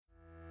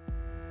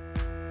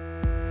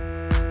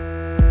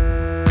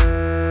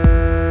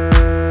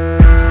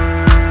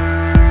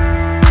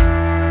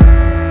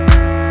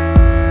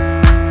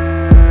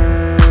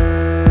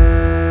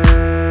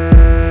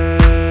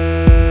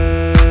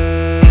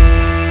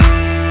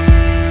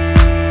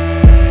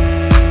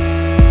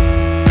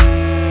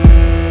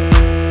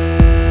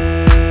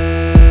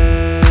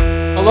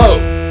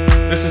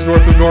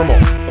North of Normal,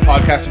 a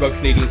podcast about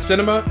Canadian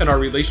cinema and our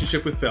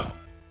relationship with film.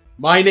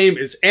 My name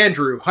is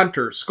Andrew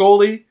Hunter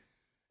Scully,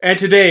 and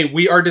today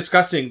we are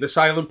discussing The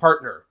Silent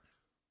Partner,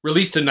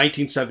 released in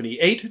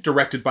 1978,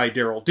 directed by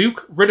Daryl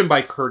Duke, written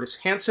by Curtis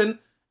Hanson,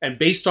 and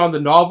based on the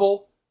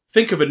novel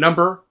Think of a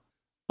Number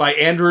by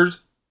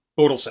Anders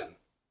Bodilsson.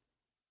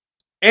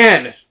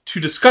 And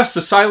to discuss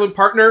The Silent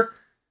Partner,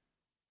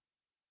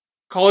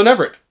 Colin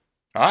Everett.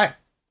 Hi.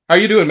 How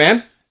you doing,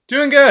 man?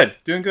 Doing good,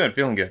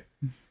 feeling good.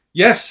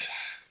 Yes.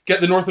 Get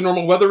the North of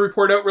Normal weather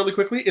report out really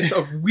quickly. It's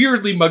a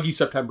weirdly muggy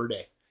September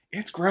day.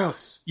 It's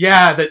gross.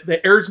 Yeah,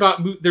 the air's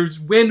not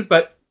there's wind,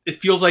 but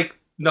it feels like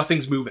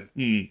nothing's moving.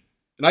 And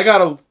I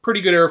got a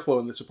pretty good airflow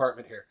in this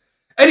apartment here.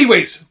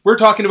 Anyways, we're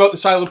talking about The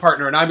Silent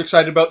Partner, and I'm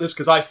excited about this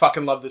because I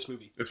fucking love this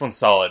movie. This one's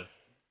solid.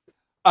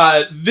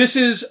 This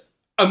is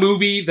a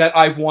movie that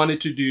I've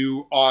wanted to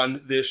do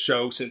on this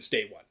show since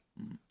day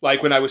one.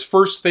 Like when I was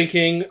first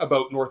thinking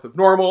about North of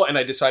Normal and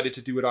I decided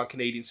to do it on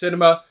Canadian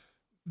cinema,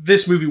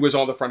 this movie was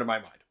on the front of my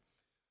mind.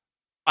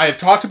 I have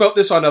talked about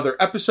this on other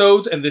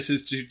episodes, and this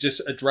is to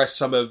just address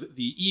some of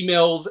the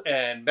emails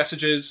and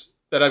messages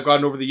that I've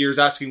gotten over the years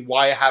asking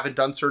why I haven't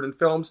done certain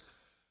films.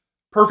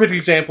 Perfect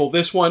example,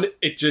 this one,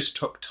 it just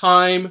took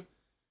time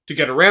to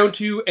get around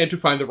to and to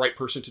find the right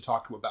person to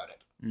talk to about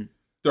it.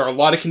 There are a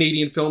lot of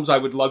Canadian films I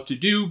would love to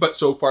do, but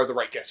so far the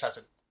right guest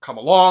hasn't come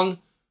along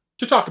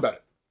to talk about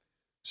it.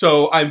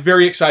 So I'm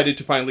very excited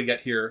to finally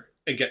get here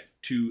and get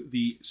to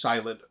The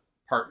Silent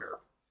Partner.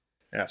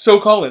 Yeah. So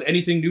Colin,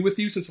 anything new with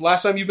you since the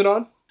last time you've been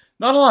on?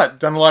 Not a lot.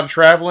 Done a lot of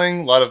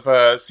traveling,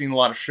 seen a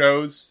lot of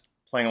shows,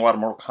 playing a lot of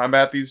Mortal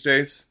Kombat these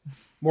days.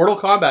 Mortal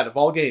Kombat of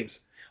all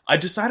games. I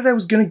decided I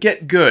was going to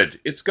get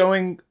good. It's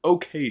going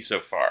okay so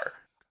far.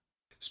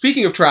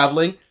 Speaking of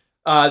traveling,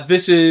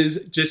 this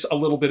is just a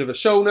little bit of a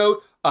show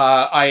note.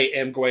 I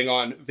am going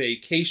on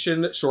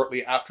vacation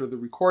shortly after the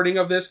recording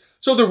of this,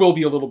 so there will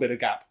be a little bit of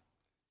gap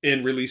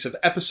in release of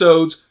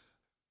episodes.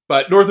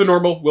 But North of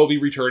Normal will be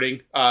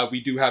returning.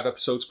 We do have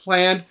episodes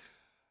planned.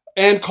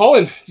 And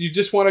Colin, do you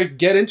just want to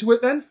get into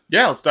it then?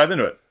 Yeah, let's dive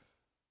into it.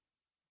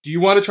 Do you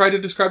want to try to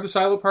describe The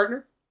Silent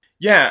Partner?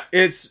 Yeah,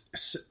 it's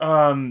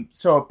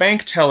so a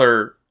bank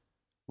teller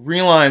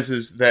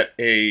realizes that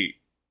an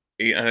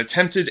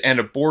attempted and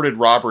aborted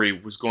robbery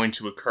was going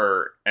to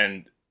occur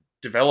and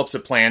develops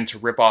a plan to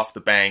rip off the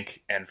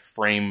bank and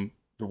frame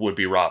the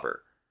would-be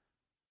robber.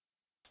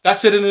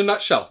 That's it in a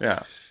nutshell.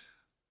 Yeah.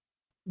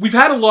 We've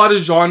had a lot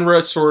of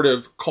genre sort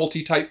of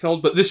culty type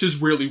films, but this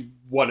is really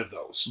one of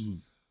those.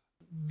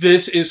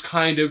 This is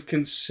kind of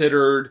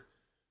considered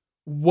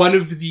one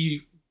of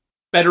the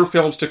better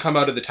films to come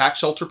out of the tax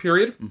shelter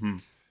period,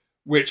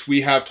 which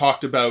we have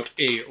talked about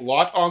a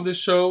lot on this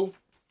show,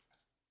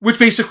 which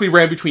basically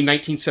ran between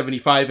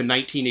 1975 and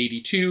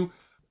 1982.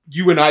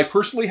 You and I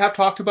personally have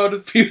talked about a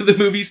few of the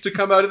movies to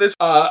come out of this.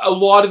 A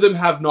lot of them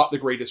have not the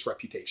greatest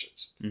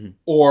reputations.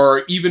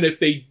 Or even if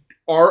they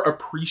are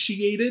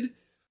appreciated,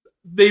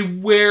 they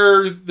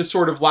wear the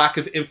sort of lack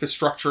of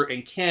infrastructure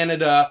in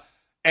Canada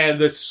and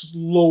the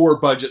slower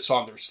budgets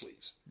on their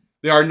sleeves.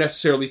 They aren't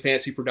necessarily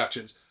fancy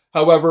productions.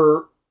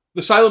 However,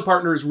 The Silent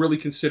Partner is really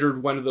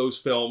considered one of those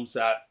films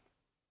that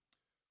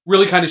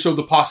really kind of show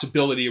the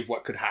possibility of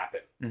what could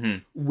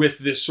happen with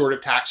this sort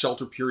of tax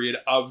shelter period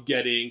of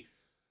getting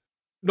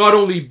not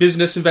only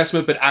business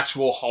investment, but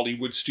actual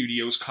Hollywood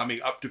studios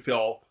coming up to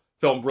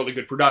film really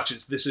good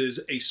productions. This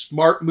is a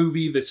smart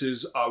movie. This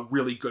is a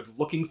really good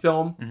looking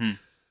film.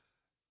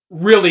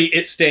 Really,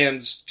 it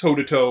stands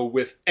toe-to-toe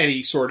with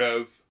any sort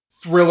of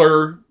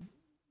thriller,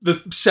 the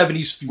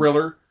 70s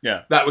thriller.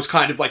 Yeah. That was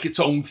kind of like its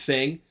own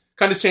thing.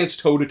 Kind of stands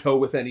toe-to-toe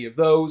with any of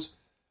those.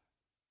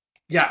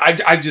 Yeah,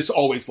 I've just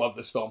always loved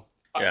this film.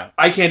 Yeah.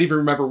 I can't even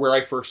remember where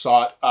I first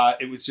saw it.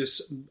 It was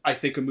just, I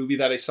think, a movie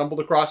that I stumbled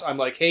across. I'm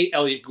like, hey,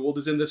 Elliot Gould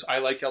is in this. I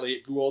like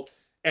Elliot Gould.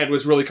 And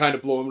was really kind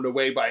of blown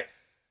away by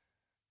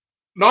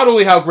not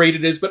only how great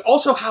it is, but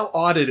also how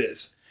odd it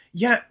is.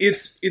 Yeah,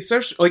 it's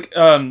actually,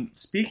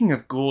 speaking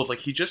of Gould,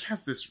 he just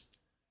has this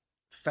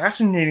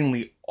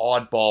fascinatingly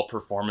oddball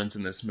performance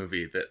in this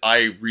movie that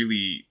I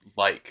really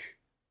like.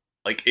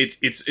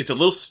 It's a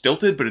little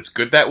stilted, but it's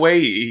good that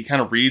way. He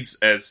kind of reads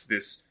as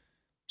this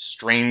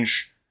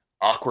strange,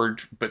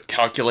 awkward, but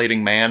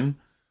calculating man.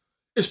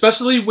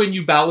 Especially when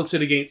you balance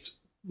it against,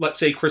 let's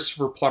say,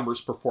 Christopher Plummer's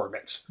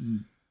performance,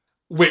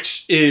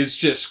 which is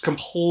just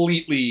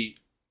completely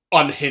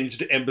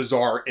unhinged and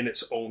bizarre in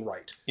its own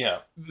right.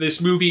 Yeah.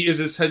 This movie is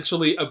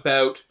essentially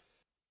about,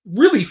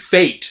 really,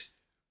 fate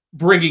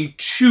bringing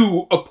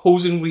two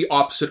opposingly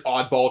opposite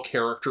oddball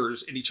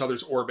characters in each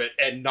other's orbit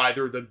and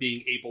neither of them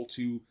being able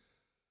to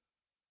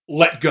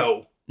let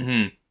go.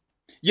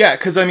 Yeah,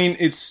 because,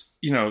 it's,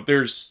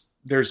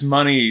 there's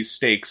money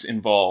stakes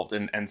involved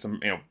and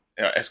some,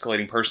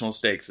 escalating personal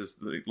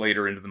stakes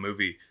later into the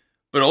movie.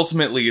 But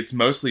ultimately, it's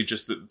mostly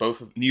just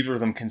that neither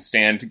of them can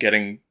stand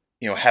getting,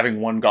 having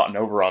one gotten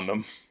over on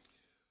them.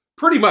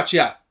 Pretty much,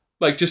 yeah.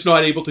 Just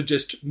not able to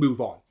just move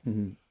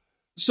on.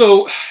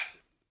 So,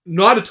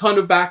 not a ton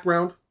of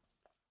background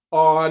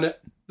on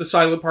The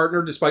Silent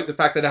Partner, despite the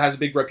fact that it has a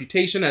big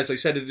reputation. As I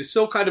said, it is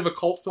still kind of a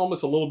cult film.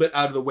 It's a little bit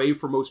out of the way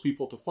for most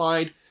people to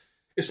find.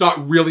 It's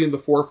not really in the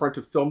forefront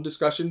of film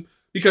discussion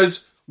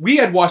because we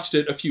had watched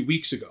it a few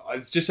weeks ago.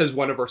 It's just as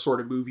one of our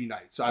sort of movie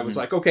nights. I was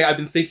like, okay, I've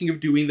been thinking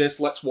of doing this.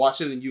 Let's watch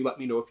it, and you let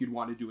me know if you'd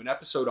want to do an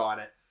episode on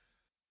it.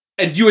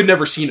 And you had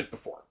never seen it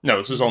before. No,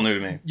 this was all new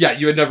to me. Yeah,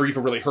 you had never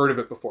even really heard of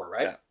it before,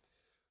 right? Yeah.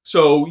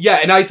 So, yeah,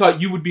 and I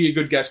thought you would be a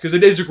good guest because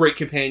it is a great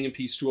companion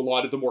piece to a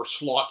lot of the more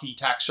schlocky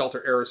tax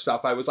shelter era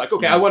stuff. I was like,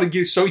 okay, I want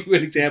to show you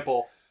an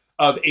example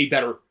of a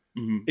better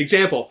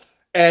example.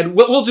 And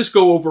we'll just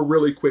go over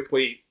really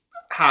quickly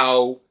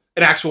how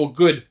an actual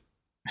good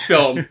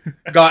film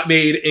got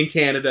made in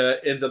Canada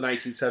in the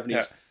 1970s.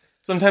 Yeah.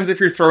 Sometimes if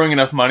you're throwing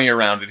enough money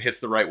around, it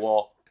hits the right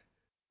wall.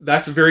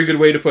 That's a very good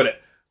way to put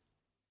it.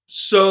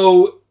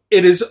 So,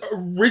 it is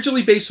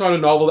originally based on a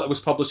novel that was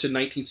published in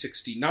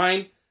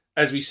 1969.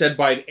 As we said,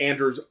 by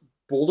Anders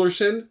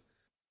Bolderson.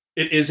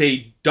 It is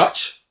a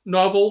Dutch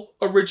novel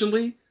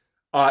originally.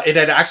 It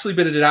had actually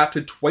been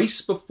adapted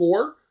twice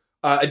before.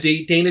 A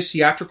Danish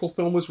theatrical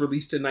film was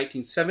released in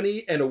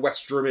 1970 and a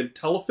West German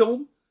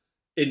telefilm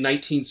in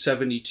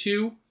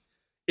 1972.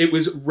 It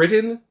was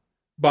written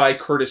by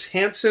Curtis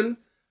Hanson.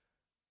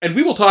 And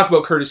we will talk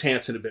about Curtis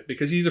Hanson a bit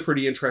because he's a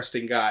pretty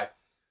interesting guy.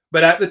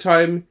 But at the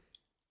time,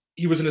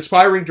 he was an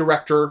aspiring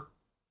director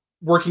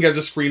working as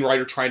a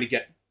screenwriter trying to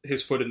get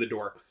his foot in the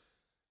door.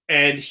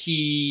 And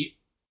he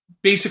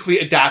basically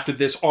adapted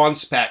this on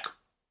spec.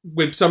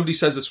 When somebody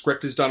says a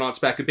script is done on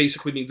spec, it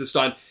basically means it's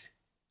done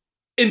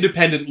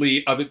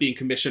independently of it being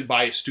commissioned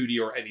by a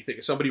studio or anything.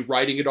 It's somebody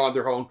writing it on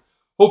their own,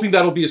 hoping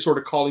that'll be a sort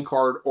of calling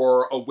card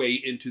or a way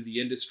into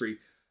the industry.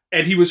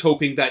 And he was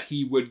hoping that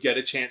he would get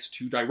a chance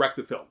to direct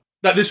the film.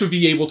 That this would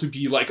be able to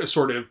be like a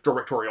sort of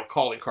directorial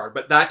calling card.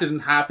 But that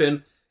didn't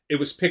happen. It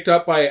was picked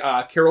up by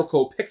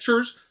Carolco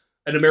Pictures,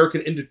 an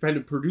American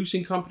independent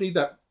producing company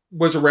that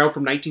was around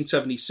from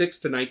 1976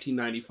 to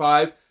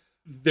 1995.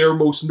 Their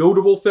most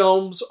notable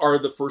films are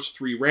the first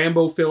three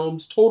Rambo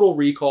films, Total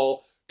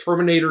Recall,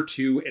 Terminator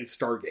 2, and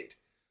Stargate.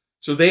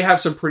 So they have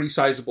some pretty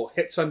sizable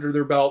hits under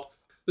their belt.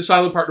 The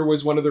Silent Partner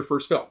was one of their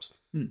first films.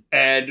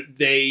 And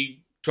they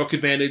took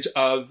advantage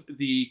of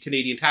the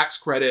Canadian tax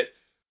credit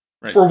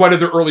for one of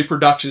their early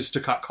productions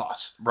to cut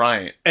costs.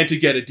 Right. And to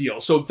get a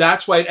deal. So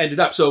that's why it ended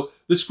up. So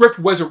the script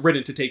wasn't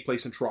written to take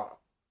place in Toronto,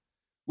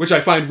 which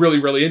I find really,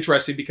 really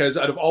interesting because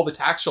out of all the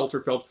tax shelter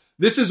films,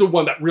 this is the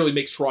one that really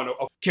makes Toronto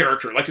a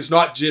character. Like, it's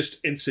not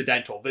just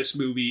incidental. This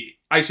movie,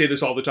 I say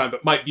this all the time,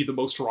 but might be the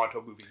most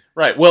Toronto movie.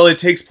 Right. Well, it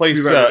takes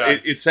place,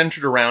 it's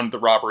centered around the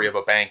robbery of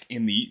a bank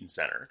in the Eaton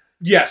Centre.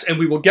 Yes, and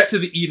we will get to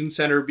the Eaton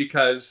Centre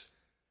because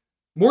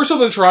more so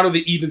than Toronto,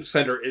 the Eaton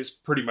Centre is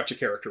pretty much a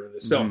character in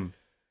this film.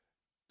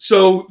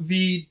 So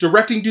the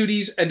directing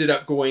duties ended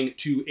up going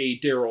to a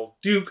Daryl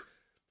Duke.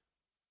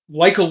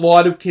 Like a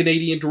lot of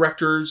Canadian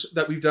directors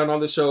that we've done on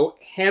the show,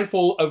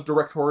 handful of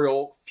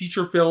directorial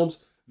feature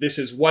films. This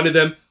is one of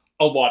them.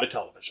 A lot of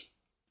television.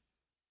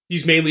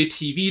 He's mainly a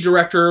TV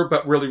director,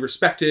 but really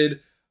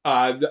respected.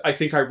 I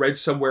think I read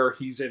somewhere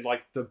he's in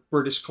like the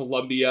British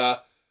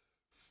Columbia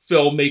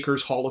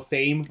Filmmakers Hall of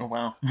Fame. Oh,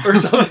 wow. Or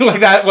something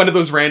like that. One of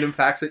those random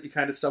facts that you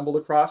kind of stumble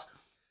across.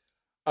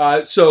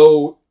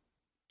 So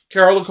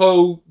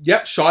Carolco,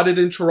 shot it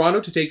in Toronto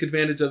to take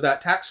advantage of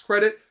that tax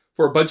credit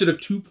for a budget of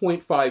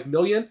 $2.5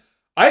 million.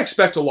 I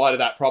expect a lot of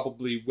that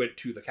probably went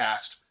to the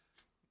cast.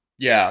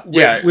 Yeah.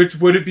 Which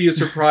wouldn't be a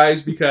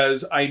surprise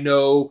because I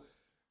know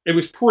it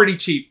was pretty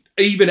cheap,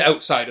 even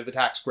outside of the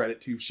tax credit,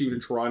 to shoot in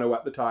Toronto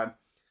at the time.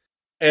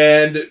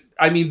 And,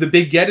 I mean, the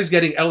big get is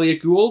getting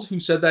Elliot Gould,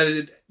 who said that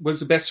it was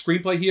the best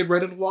screenplay he had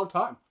read in a long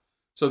time.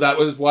 So that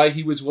was why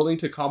he was willing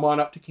to come on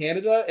up to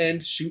Canada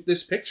and shoot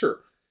this picture.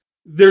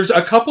 There's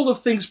a couple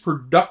of things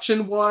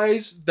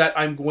production-wise that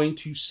I'm going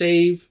to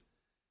save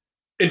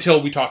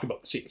until we talk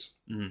about the scenes.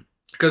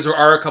 Because there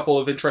are a couple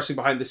of interesting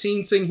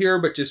behind-the-scenes thing here,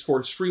 but just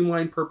for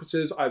streamline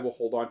purposes, I will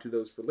hold on to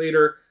those for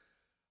later.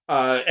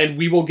 And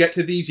we will get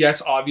to these.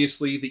 Yes,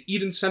 obviously, the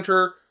Eaton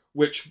Centre,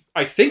 which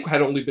I think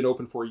had only been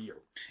open for a year.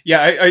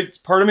 Yeah, I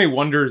part of me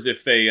wonders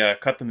if they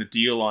cut them a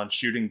deal on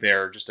shooting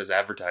there just as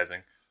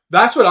advertising.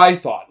 That's what I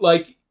thought.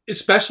 Like,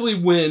 especially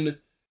when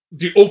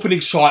the opening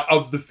shot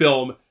of the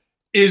film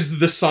is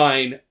the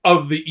sign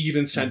of the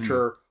Eaton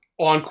Centre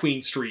on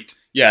Queen Street.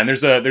 Yeah, and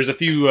there's a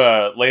few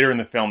later in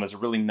the film. There's a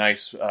really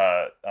nice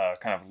kind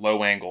of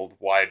low-angled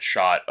wide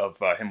shot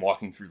of him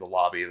walking through the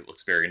lobby that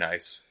looks very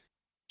nice.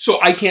 So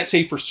I can't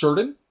say for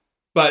certain,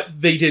 but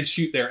they did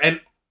shoot there,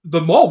 and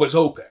the mall was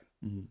open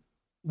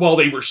while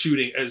they were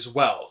shooting as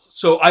well.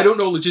 So I don't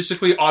know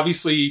logistically.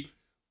 Obviously,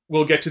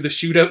 we'll get to the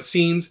shootout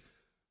scenes,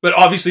 but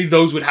obviously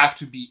those would have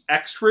to be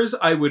extras,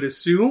 I would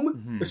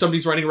assume, if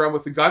somebody's running around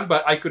with a gun.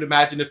 But I could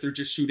imagine if they're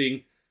just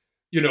shooting,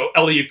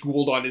 Elliot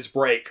Gould on his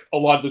break, a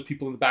lot of those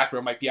people in the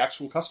background might be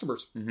actual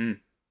customers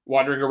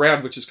wandering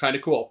around, which is kind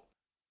of cool.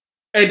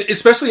 And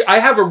especially, I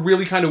have a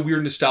really kind of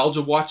weird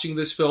nostalgia watching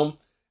this film,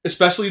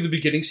 especially the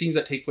beginning scenes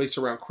that take place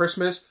around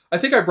Christmas. I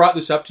think I brought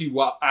this up to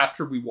you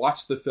after we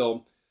watched the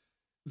film.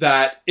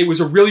 that it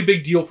was a really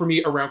big deal for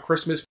me around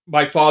Christmas.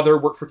 My father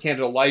worked for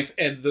Canada Life,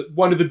 and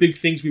one of the big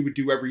things we would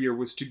do every year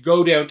was to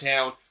go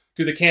downtown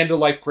to the Canada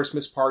Life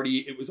Christmas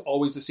party. It was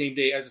always the same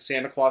day as the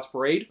Santa Claus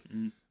Parade,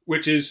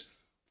 which is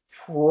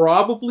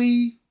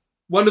probably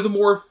one of the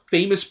more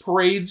famous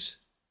parades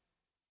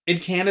in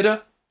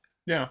Canada.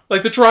 Yeah.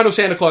 Like the Toronto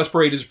Santa Claus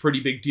Parade is a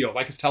pretty big deal.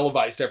 Like it's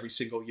televised every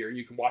single year.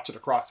 You can watch it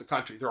across the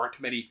country. There aren't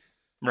too many,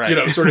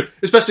 sort of,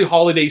 especially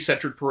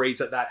holiday-centered parades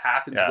that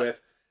happens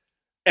with.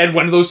 And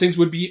one of those things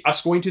would be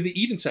us going to the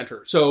Eden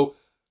Center. So,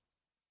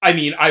 I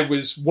mean, I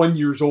was 1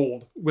 year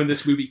old when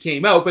this movie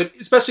came out, but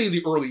especially in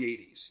the early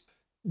 80s,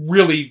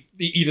 really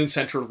the Eden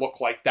Center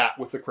looked like that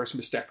with the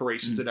Christmas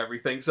decorations and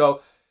everything.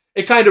 So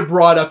it kind of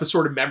brought up a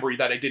sort of memory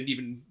that I didn't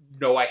even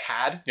know I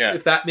had,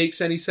 if that makes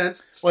any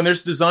sense. When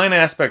there's design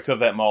aspects of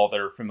that mall that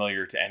are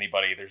familiar to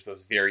anybody, there's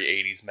those very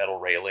 80s metal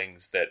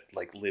railings that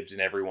like lived in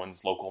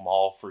everyone's local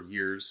mall for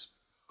years.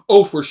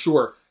 Oh, for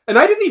sure. And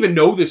I didn't even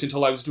know this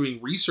until I was doing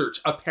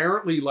research.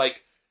 Apparently,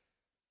 like,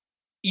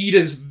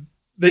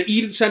 the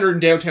Eden Center in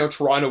downtown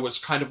Toronto was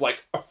kind of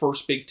like a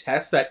first big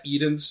test that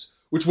Eden's,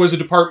 which was a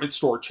department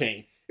store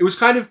chain. It was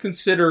kind of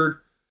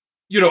considered,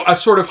 a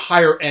sort of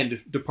higher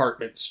end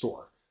department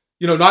store.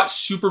 Not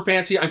super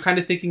fancy. I'm kind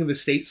of thinking in the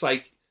States,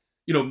 like,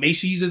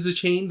 Macy's is a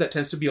chain that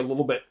tends to be a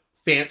little bit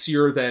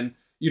fancier than,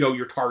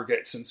 your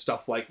Targets and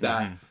stuff like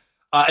that.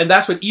 And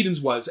that's what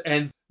Eden's was.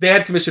 And they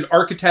had commissioned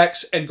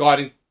architects and got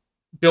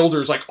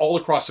builders like all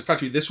across the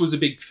country. This was a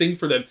big thing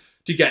for them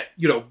to get,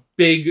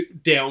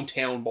 big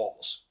downtown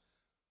malls.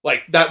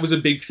 Like that was a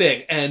big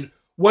thing. And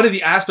one of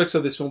the aspects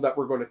of this film that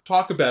we're going to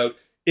talk about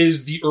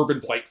is the urban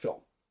blight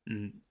film.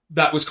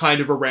 That was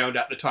kind of around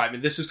at the time.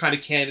 And this is kind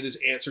of Canada's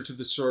answer to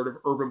the sort of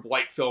urban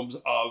blight films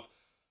of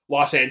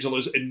Los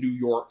Angeles and New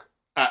York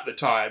at the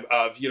time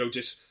of,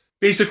 just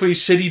basically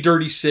shitty,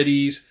 dirty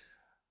cities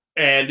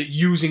and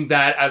using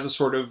that as a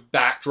sort of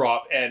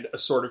backdrop and a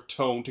sort of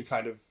tone to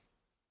kind of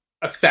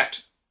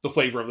affect the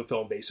flavor of the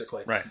film,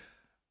 basically. Right.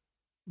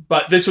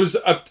 But this was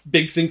a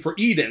big thing for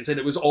Eden's, and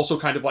it was also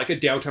kind of like a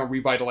downtown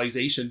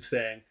revitalization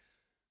thing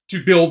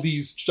to build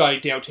these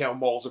giant downtown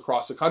malls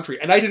across the country.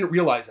 And I didn't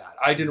realize that.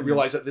 I didn't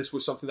realize that this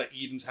was something that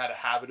Eden's had a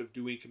habit of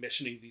doing,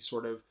 commissioning these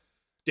sort of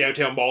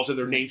downtown malls, and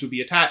their names would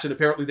be attached. And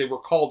apparently they were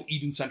called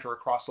Eden Center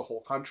across the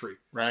whole country.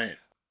 Right.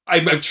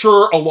 I'm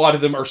sure a lot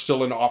of them are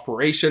still in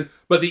operation,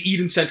 but the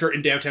Eden Center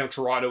in downtown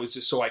Toronto is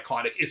just so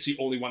iconic. It's the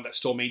only one that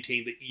still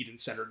maintained the Eden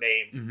Center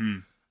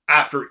name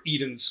after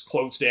Eden's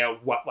closed down,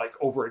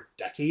 over a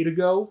decade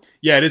ago?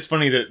 Yeah, it is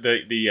funny that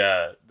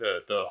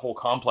the whole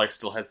complex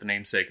still has the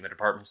namesake, and the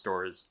department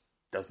store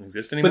doesn't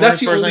exist anymore. But that's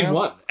the only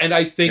one, and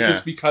I think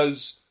it's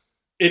because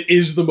it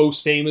is the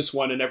most famous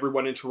one, and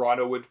everyone in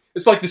Toronto would.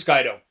 It's like the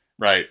Sky Dome,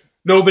 right?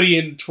 Nobody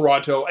in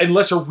Toronto,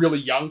 unless they're really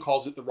young,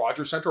 calls it the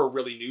Rogers Centre or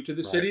really new to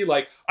the city.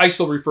 Like, I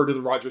still refer to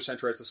the Rogers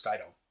Centre as the Sky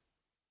Dome.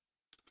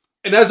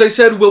 And as I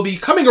said, we'll be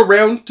coming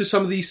around to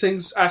some of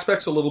these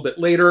aspects a little bit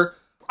later.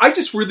 I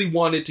just really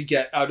wanted to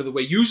get out of the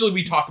way. Usually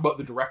we talk about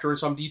the director in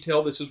some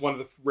detail. This is one of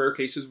the rare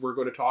cases we're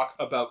going to talk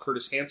about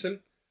Curtis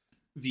Hanson,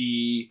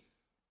 the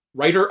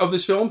writer of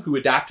this film, who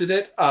adapted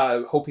it,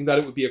 hoping that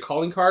it would be a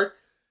calling card.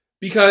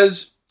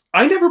 Because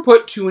I never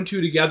put two and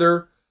two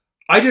together.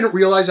 I didn't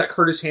realize that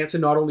Curtis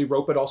Hanson not only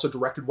wrote but also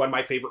directed one of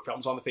my favorite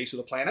films on the face of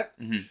the planet,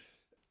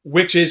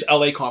 which is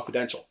LA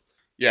Confidential.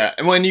 Yeah,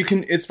 and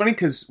it's funny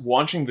because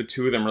watching the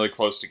two of them really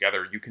close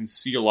together, you can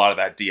see a lot of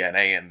that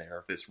DNA in there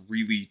of this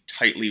really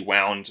tightly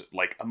wound,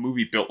 like a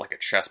movie built like a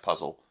chess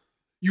puzzle.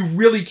 You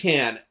really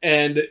can,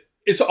 and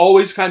it's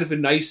always kind of a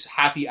nice,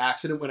 happy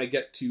accident when I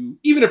get to,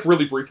 even if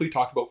really briefly,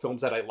 talk about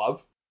films that I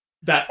love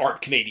that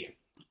aren't Canadian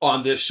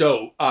on this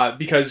show,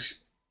 because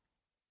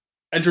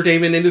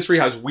entertainment industry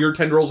has weird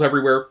tendrils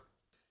everywhere.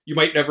 You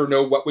might never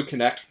know what would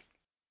connect.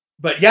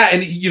 But yeah,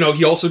 and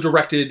he also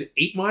directed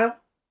 8 Mile,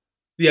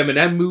 the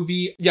Eminem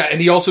movie. Yeah, and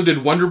he also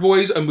did Wonder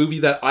Boys, a movie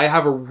that I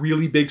have a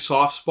really big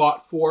soft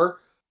spot for,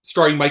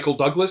 starring Michael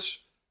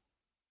Douglas,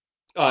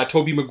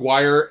 Tobey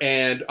Maguire,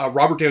 and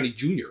Robert Downey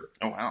Jr.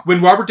 Oh, wow. When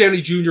Robert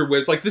Downey Jr.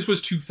 was, this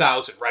was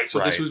 2000, right? So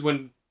this was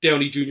when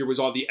Downey Jr. was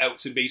on the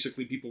outs and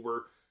basically people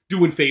were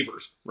doing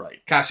favors. Right.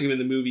 Casting him in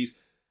the movies.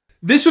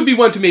 This would be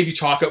one to maybe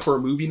chalk up for a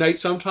movie night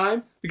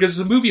sometime, because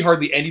it's a movie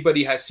hardly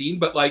anybody has seen,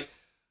 but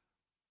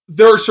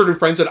there are certain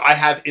friends that I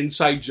have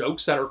inside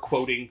jokes that are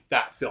quoting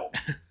that film.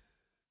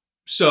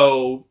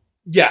 So,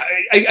 yeah,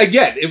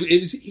 again,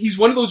 he's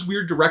one of those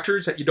weird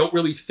directors that you don't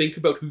really think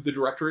about who the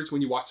director is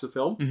when you watch the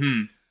film.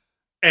 Mm-hmm.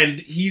 And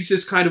he's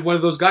just kind of one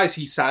of those guys.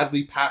 He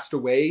sadly passed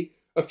away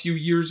a few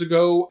years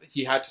ago.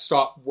 He had to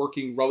stop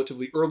working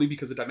relatively early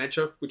because of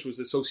dementia, which was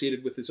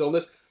associated with his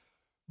illness.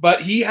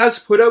 But he has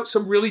put out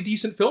some really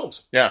decent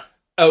films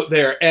out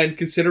there. And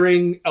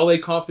considering LA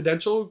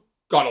Confidential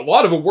got a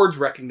lot of awards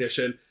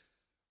recognition,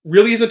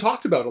 really isn't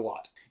talked about a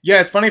lot. Yeah,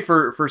 it's funny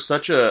for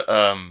such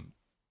a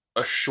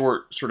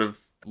short sort of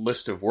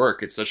list of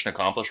work. It's such an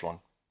accomplished one.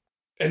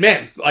 And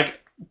man,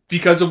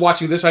 because of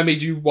watching this, I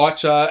made you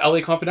watch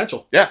LA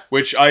Confidential. Yeah,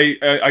 which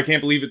I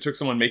can't believe it took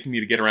someone making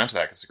me to get around to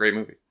that, because it's a great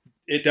movie.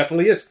 It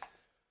definitely is.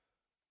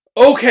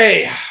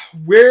 Okay,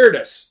 where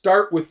to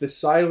start with The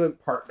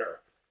Silent Partner?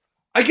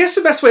 I guess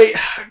the best way,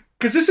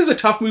 because this is a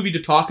tough movie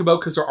to talk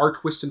about because there are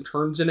twists and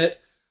turns in it.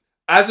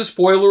 As a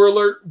spoiler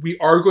alert, we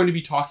are going to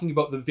be talking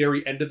about the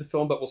very end of the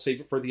film, but we'll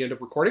save it for the end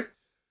of recording.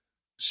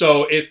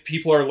 So if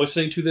people are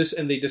listening to this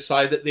and they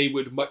decide that they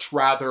would much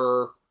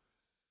rather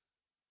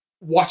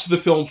watch the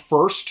film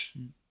first,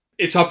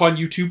 it's up on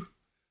YouTube.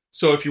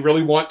 So if you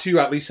really want to,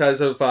 at least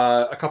as of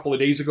a couple of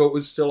days ago, it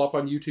was still up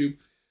on YouTube.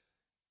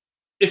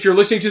 If you're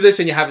listening to this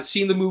and you haven't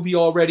seen the movie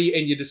already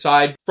and you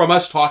decide from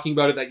us talking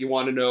about it that you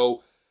want to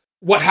know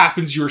what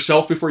happens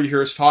yourself before you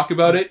hear us talk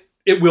about it,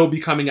 it will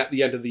be coming at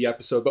the end of the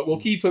episode. But we'll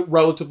keep it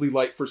relatively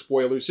light for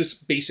spoilers,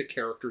 just basic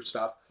character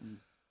stuff.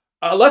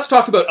 Let's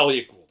talk about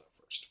Elliot Gould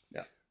first.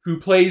 Yeah. Who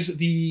plays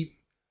the...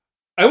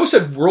 I almost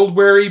said world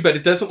weary, but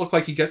it doesn't look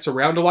like he gets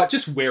around a lot.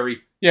 Just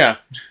wary. Yeah.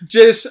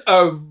 Just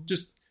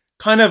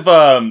kind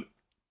of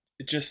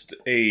just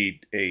a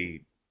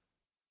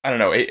I don't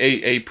know,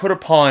 a put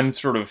upon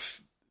sort of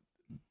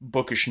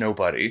bookish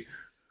nobody.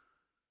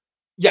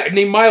 Yeah,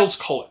 named Miles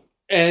Cullen.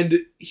 And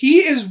he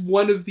is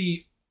one of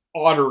the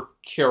odder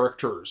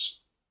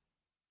characters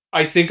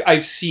I think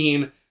I've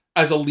seen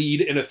as a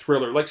lead in a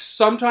thriller. Like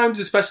sometimes,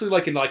 especially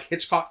like in like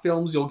Hitchcock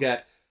films, you'll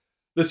get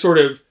the sort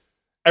of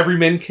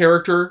everyman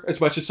character as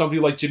much as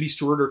somebody like Jimmy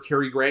Stewart or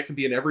Cary Grant can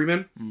be an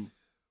everyman.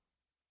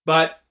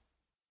 But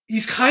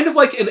he's kind of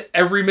like an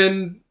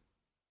everyman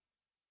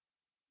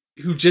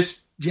who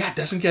just,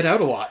 doesn't get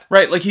out a lot.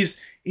 Right, like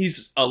he's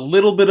a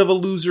little bit of a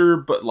loser,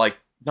 but like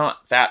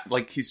not that,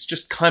 like he's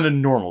just kind of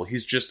normal.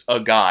 He's just a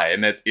guy,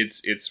 and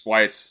it's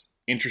why it's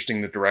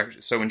interesting the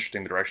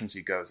directions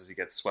he goes as he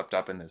gets swept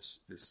up in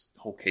this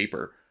whole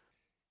caper.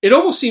 It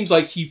almost seems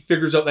like he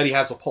figures out that he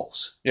has a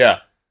pulse. Yeah.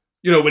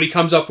 You know, when he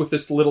comes up with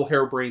this little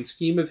harebrained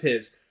scheme of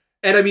his.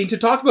 And I mean, to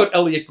talk about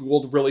Elliot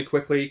Gould really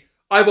quickly,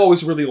 I've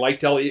always really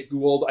liked Elliot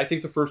Gould. I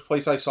think the first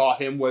place I saw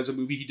him was a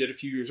movie he did a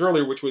few years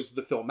earlier, which was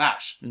the film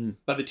MASH,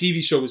 that the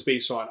TV show was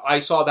based on. I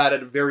saw that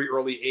at a very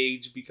early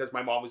age because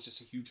my mom was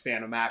just a huge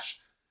fan of MASH.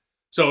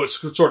 So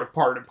it's sort of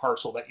part and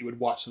parcel that you would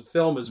watch the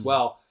film as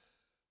well.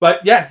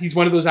 But yeah, he's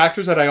one of those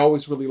actors that I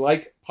always really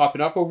like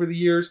popping up over the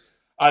years.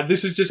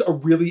 This is just a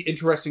really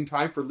interesting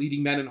time for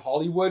leading men in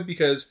Hollywood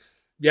because,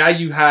 yeah,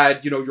 you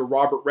had, your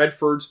Robert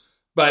Redfords,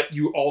 but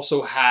you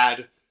also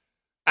had,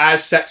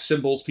 as sex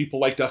symbols, people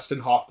like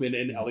Dustin Hoffman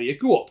and Elliot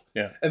Gould.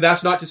 Yeah. And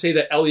that's not to say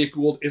that Elliot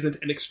Gould isn't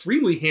an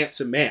extremely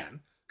handsome man,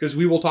 because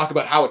we will talk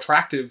about how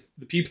attractive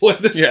the people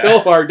in this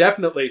film are,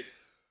 definitely.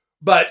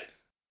 But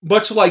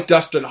much like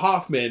Dustin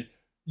Hoffman,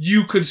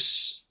 you can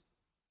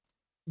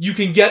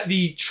get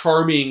the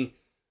charming,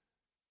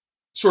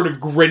 sort of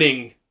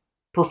grinning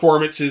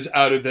performances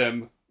out of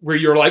them where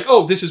you're like,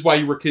 oh, this is why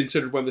you were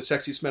considered one of the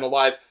sexiest men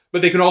alive.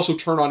 But they can also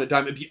turn on a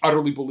dime and be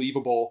utterly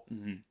believable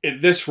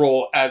in this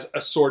role as a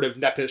sort of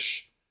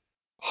neppish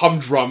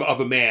humdrum of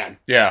a man.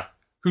 Yeah.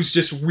 Who's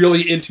just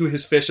really into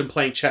his fish and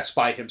playing chess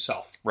by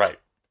himself. Right.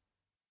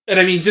 And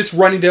I mean, just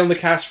running down the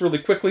cast really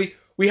quickly,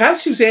 we have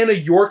Susanna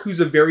York, who's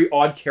a very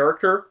odd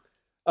character,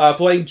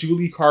 playing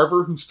Julie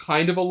Carver, who's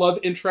kind of a love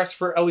interest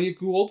for Elliot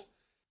Gould.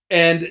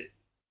 And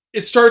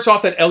it starts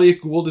off that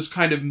Elliot Gould is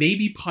kind of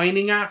maybe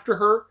pining after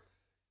her.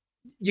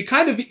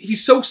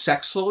 He's so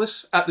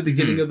sexless at the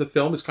beginning of the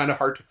film, it's kind of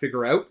hard to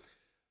figure out.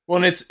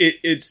 Well, and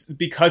it's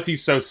because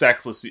he's so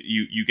sexless,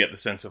 you get the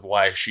sense of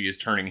why she is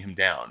turning him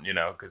down,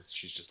 because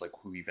she's just like,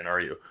 who even are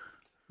you?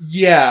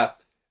 Yeah.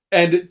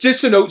 And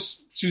just to note,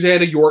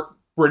 Susanna York,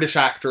 British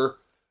actor.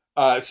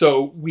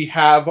 So we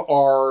have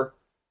our,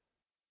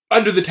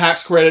 under the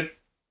tax credit,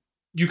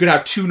 you can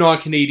have 2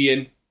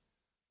 non-Canadian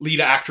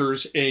lead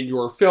actors in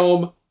your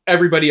film.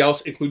 Everybody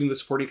else, including the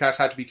supporting cast,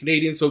 had to be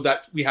Canadian, so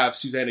that we have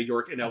Susanna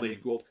York and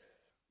Elliot Gould.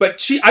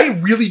 But I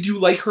really do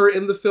like her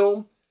in the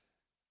film.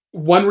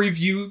 One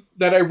review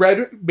that I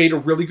read made a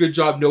really good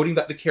job noting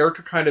that the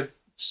character kind of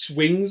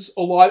swings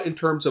a lot in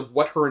terms of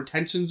what her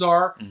intentions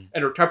are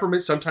and her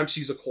temperament. Sometimes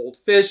she's a cold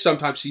fish,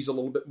 sometimes she's a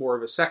little bit more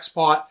of a sex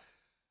pot.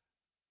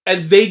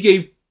 And they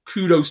gave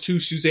kudos to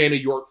Susanna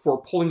York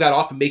for pulling that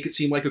off and make it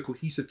seem like a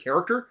cohesive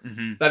character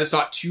that is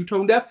not too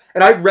tone deaf.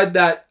 And I read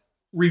that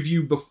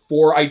review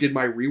before I did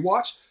my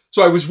rewatch,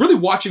 so I was really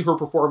watching her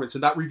performance,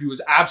 and that review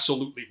is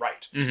absolutely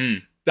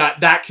right.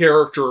 That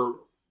character,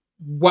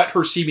 what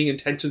her seeming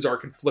intentions are,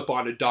 can flip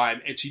on a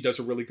dime, and she does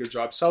a really good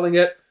job selling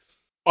it.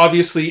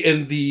 Obviously,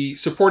 in the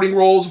supporting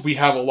roles, we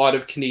have a lot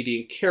of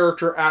Canadian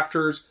character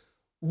actors.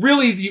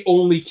 Really, the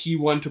only key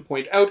one to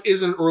point out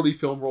is an early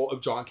film role of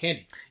John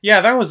Candy.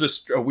 Yeah, that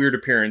was a weird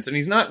appearance, and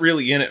he's not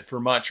really in it for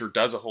much or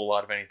does a whole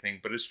lot of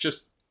anything, but it's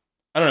just,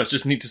 I don't know, it's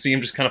just neat to see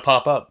him just kind of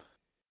pop up.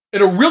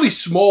 In a really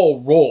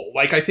small role,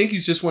 like I think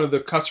he's just one of the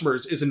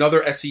customers, is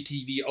another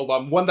SCTV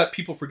alum, one that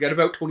people forget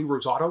about, Tony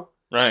Rosato.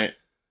 Right.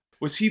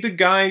 Was he the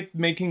guy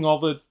making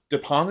all the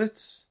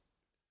deposits?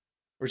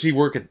 Or was he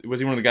one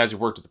of the guys who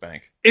worked at the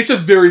bank? It's a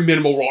very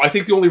minimal role. I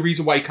think the only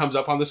reason why he comes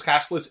up on this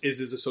cast list is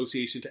his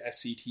association to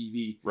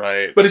SCTV.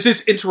 Right. But it's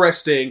just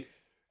interesting.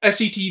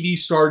 SCTV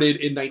started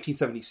in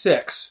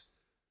 1976.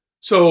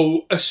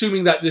 So,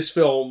 assuming that this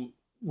film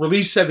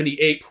released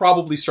 78,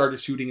 probably started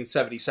shooting in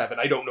 77.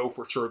 I don't know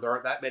for sure. There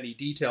aren't that many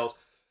details.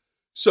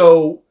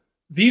 So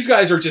these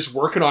guys are just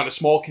working on a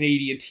small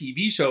Canadian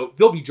TV show.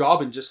 They'll be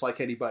jobbing just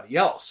like anybody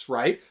else,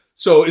 right?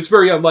 So it's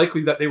very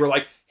unlikely that they were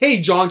like,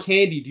 hey, John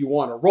Candy, do you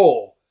want a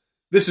role?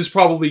 This is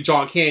probably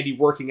John Candy,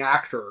 working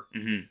actor.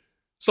 Mm-hmm.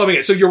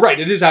 Something. So you're right.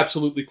 It is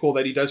absolutely cool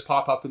that he does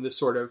pop up in this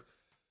sort of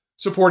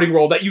supporting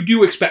role that you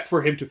do expect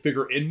for him to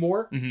figure in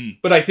more. Mm-hmm.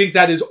 But I think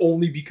that is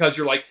only because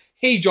you're like,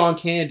 hey, John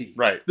Candy.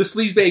 Right. The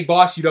sleazebag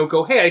boss, you don't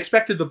go, hey, I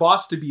expected the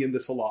boss to be in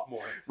this a lot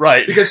more.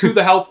 Right. Because who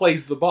the hell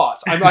plays the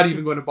boss? I'm not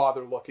even going to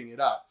bother looking it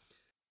up.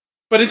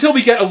 But until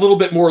we get a little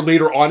bit more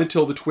later on,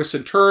 until the twists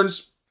and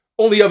turns,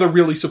 only other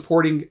really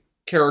supporting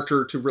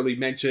character to really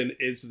mention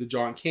is the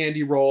John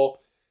Candy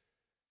role.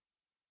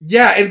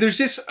 Yeah, and there's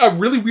just a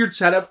really weird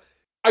setup.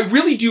 I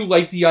really do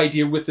like the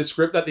idea with the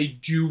script that they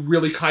do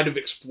really kind of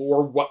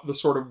explore what the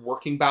sort of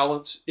working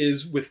balance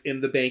is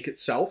within the bank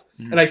itself.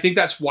 Mm. And I think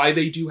that's why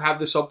they do have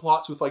the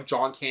subplots with like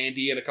John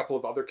Candy and a couple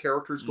of other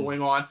characters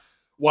going on.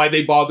 Why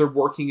they bother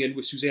working in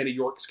with Susanna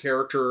York's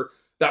character.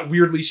 That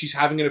weirdly she's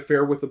having an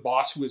affair with the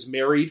boss who is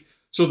married.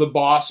 So the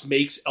boss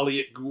makes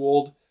Elliot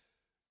Gould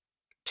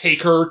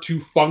take her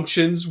to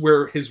functions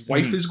where his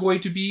wife is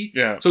going to be.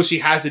 Yeah. So she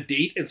has a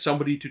date and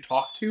somebody to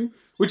talk to.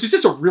 Which is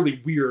just a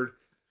really weird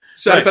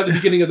setup at the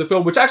beginning of the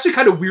film, which actually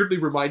kind of weirdly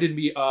reminded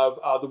me of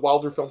the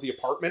Wilder film The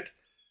Apartment.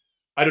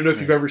 I don't know if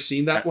you've ever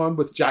seen that one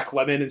with Jack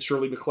Lemmon and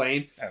Shirley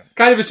MacLaine.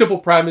 Kind of a simple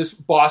premise,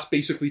 boss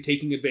basically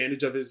taking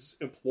advantage of his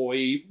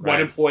employee,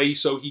 one employee,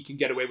 so he can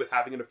get away with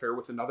having an affair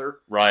with another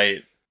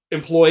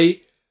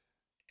employee.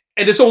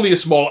 And it's only a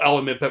small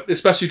element, but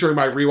especially during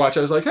my rewatch,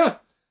 I was like,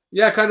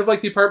 yeah, kind of like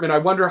The Apartment. I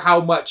wonder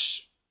how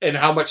much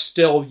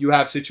still you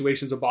have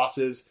situations of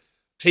bosses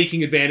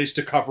taking advantage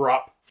to cover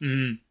up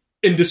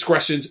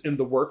indiscretions in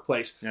the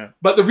workplace. Yeah.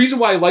 But the reason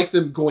why I like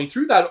them going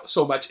through that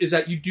so much is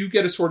that you do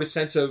get a sort of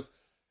sense of,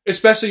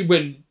 especially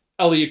when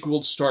Elliot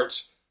Gould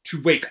starts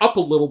to wake up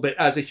a little bit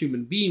as a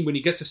human being, when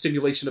he gets the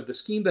stimulation of the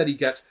scheme that he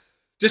gets,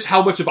 just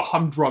how much of a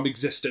humdrum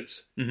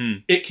existence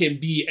it can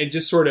be, and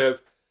just sort of,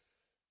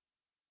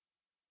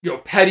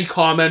 petty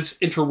comments,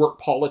 interwork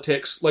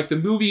politics. Like the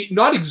movie,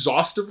 not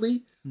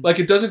exhaustively, like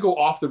it doesn't go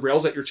off the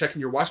rails that you're checking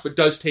your watch, but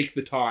does take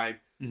the time.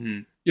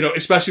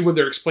 Especially when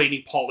they're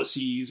explaining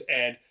policies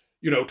and,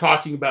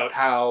 talking about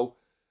how,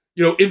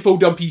 info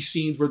dumpy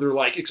scenes where they're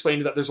like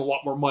explaining that there's a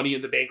lot more money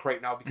in the bank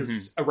right now because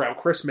it's around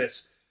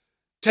Christmas,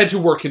 tend to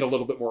work in a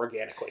little bit more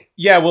organically.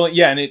 Yeah, well,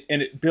 yeah, and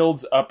it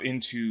builds up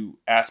into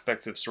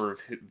aspects of sort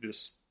of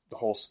the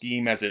whole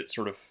scheme as it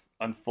sort of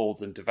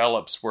unfolds and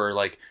develops,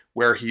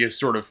 where he is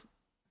sort of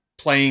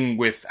playing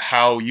with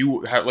how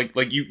you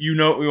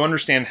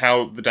understand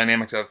how the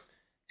dynamics of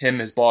him,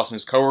 his boss, and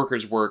his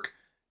coworkers work.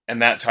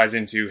 And that ties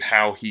into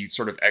how he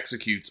sort of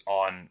executes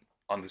on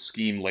the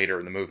scheme later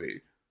in the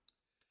movie.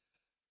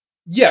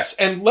 Yes,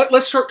 and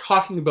let's start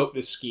talking about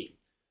this scheme.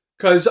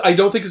 Because I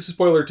don't think it's a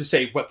spoiler to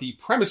say what the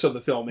premise of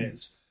the film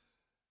is.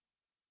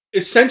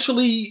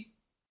 Essentially,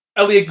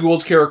 Elliot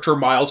Gould's character,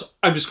 Miles,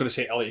 I'm just going to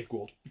say Elliot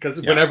Gould. Because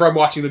whenever I'm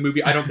watching the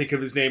movie, I don't think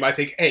of his name. I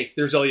think, hey,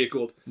 there's Elliot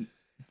Gould.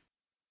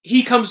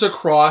 He comes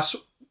across,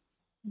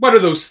 what are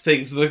those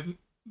things?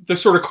 The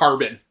sort of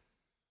carbon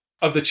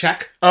of the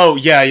check. Oh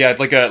yeah,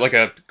 like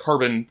a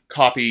carbon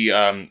copy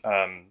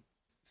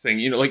thing.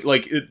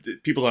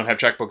 People don't have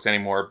checkbooks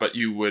anymore, but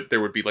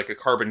there would be like a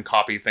carbon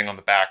copy thing on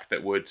the back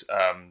that would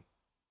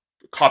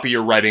copy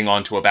your writing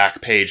onto a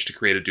back page to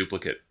create a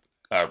duplicate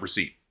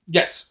receipt.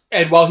 Yes,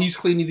 and while he's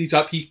cleaning these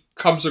up, he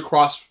comes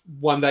across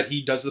one that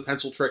he does the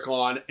pencil trick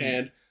on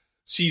and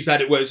sees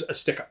that it was a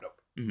stick-up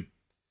note.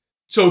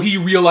 So he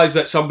realized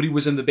that somebody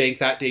was in the bank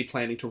that day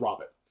planning to rob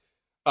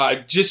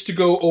it. Just to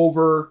go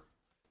over,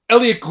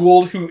 Elliot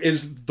Gould, who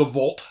is the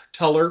vault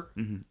teller,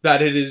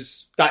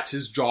 that's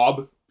his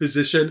job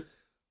position.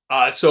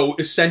 So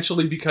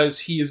essentially,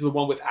 because he is the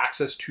one with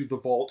access to the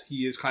vault,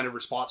 he is kind of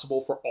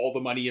responsible for all the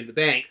money in the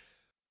bank.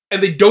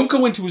 And they don't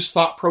go into his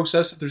thought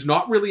process. There's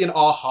not really an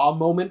aha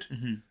moment.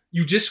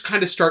 You just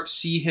kind of start to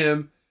see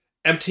him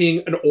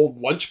emptying an old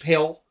lunch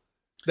pail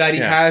that he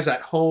has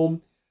at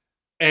home.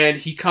 And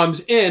he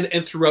comes in,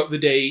 and throughout the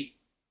day,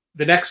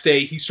 the next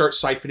day, he starts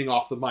siphoning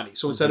off the money.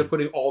 So instead of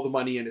putting all the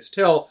money in his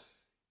till,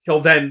 he'll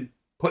then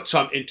put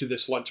some into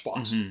this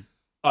lunchbox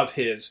of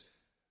his.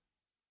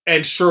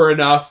 And sure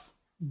enough,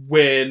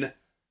 when...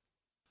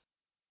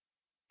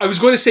 I was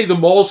going to say the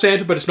mall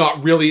Santa, but it's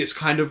not really. It's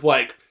kind of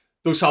like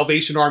those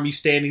Salvation Army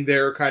standing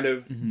there, kind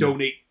of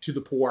donate to the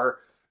poor.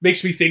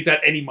 Makes me think that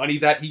any money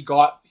that he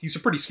got... He's a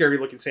pretty scary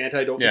looking Santa.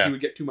 I don't think he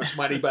would get too much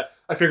money, but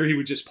I figured he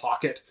would just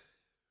pocket.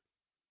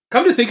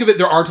 Come to think of it,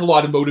 there aren't a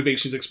lot of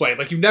motivations explained.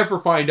 Like, you never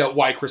find out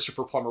why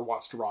Christopher Plummer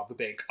wants to rob the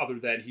bank, other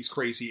than he's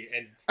crazy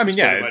and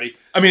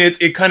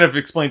it kind of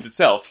explains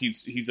itself.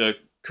 He's a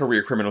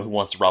career criminal who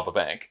wants to rob a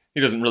bank.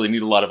 He doesn't really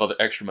need a lot of other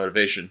extra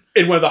motivation.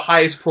 In one of the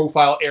highest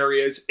profile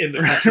areas in the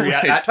country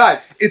at that time.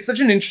 It's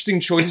such an interesting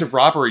choice of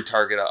robbery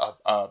target.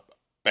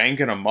 bank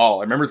in a mall.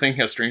 I remember thinking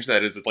how strange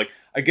that is. It's like,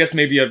 I guess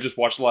maybe I've just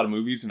watched a lot of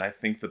movies and I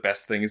think the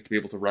best thing is to be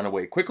able to run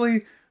away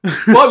quickly.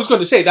 Well, I was going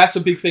to say, that's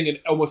a big thing in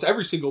almost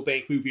every single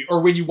bank movie. Or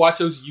when you watch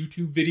those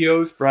YouTube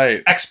videos,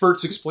 Right.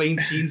 experts explain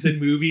scenes in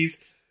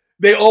movies,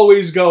 they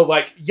always go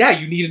like, yeah,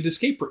 you need an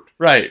escape route.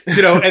 Right.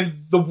 And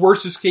the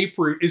worst escape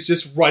route is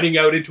just running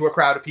out into a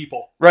crowd of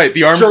people. Right.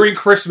 During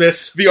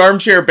Christmas. The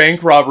armchair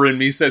bank robber in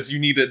me says you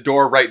need a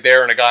door right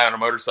there and a guy on a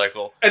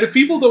motorcycle. And if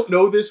people don't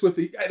know this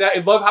and I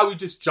love how we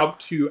just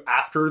jumped to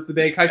after the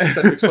bank heist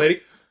instead of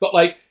explaining, but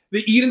like,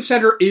 the Eden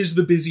Center is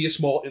the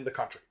busiest mall in the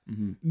country.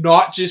 Mm-hmm.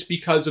 Not just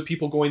because of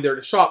people going there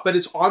to shop, but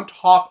it's on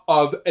top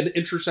of an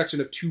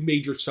intersection of two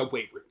major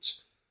subway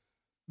routes.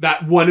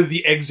 That one of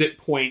the exit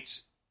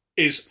points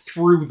is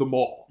through the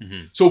mall.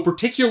 Mm-hmm. So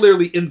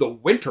particularly in the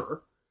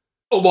winter,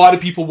 a lot of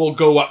people will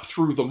go up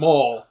through the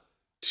mall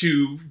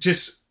to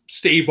just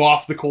stave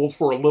off the cold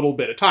for a little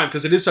bit of time,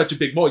 because it is such a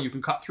big mall, you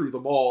can cut through the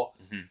mall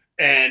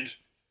and...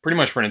 Pretty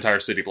much for an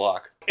entire city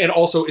block. And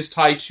also is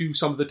tied to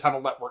some of the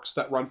tunnel networks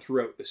that run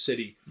throughout the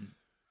city.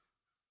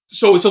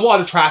 So it's a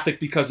lot of traffic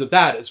because of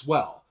that as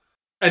well.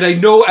 And I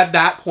know at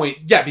that point,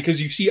 yeah,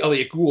 because you see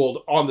Elliot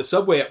Gould on the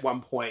subway at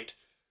one point,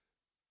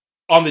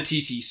 on the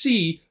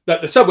TTC,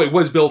 that the subway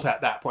was built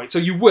at that point. So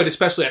you would,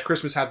 especially at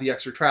Christmas, have the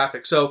extra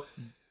traffic. So,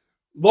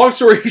 long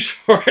story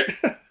short,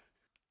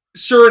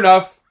 sure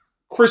enough,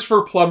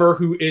 Christopher Plummer,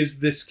 who is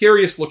the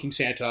scariest looking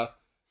Santa,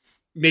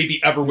 maybe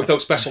ever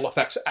without special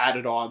effects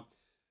added on,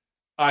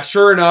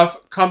 sure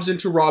enough, comes in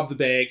to rob the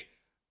bank,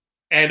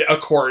 and of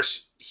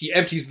course, he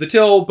empties the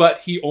till, but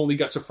he only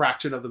gets a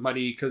fraction of the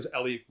money because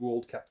Elliot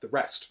Gould kept the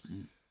rest.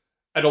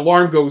 An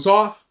alarm goes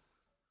off.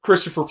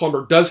 Christopher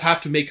Plummer does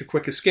have to make a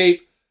quick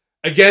escape,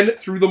 again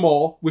through the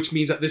mall, which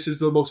means that this is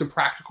the most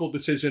impractical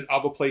decision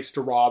of a place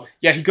to rob.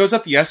 Yeah, he goes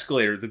up the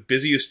escalator, the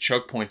busiest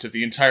choke point of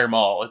the entire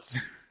mall. It's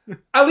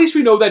At least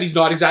we know that he's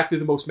not exactly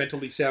the most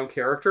mentally sound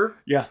character.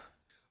 Yeah.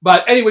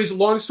 But anyways,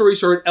 long story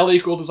short,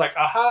 Elliot Gould is like,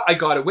 aha, I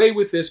got away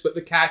with this. But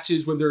the catch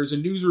is when there is a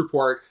news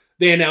report,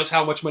 they announce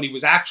how much money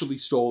was actually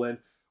stolen,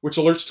 which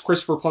alerts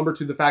Christopher Plummer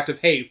to the fact of,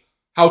 hey,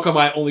 how come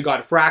I only got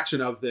a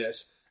fraction of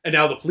this? And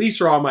now the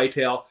police are on my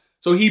tail.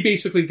 So he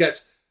basically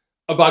gets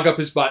a bug up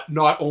his butt,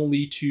 not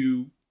only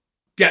to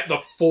get the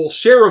full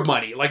share of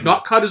money, like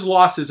not cut his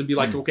losses and be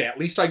like, okay, at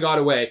least I got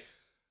away,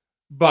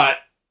 but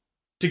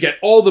to get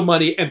all the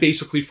money and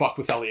basically fuck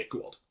with Elliot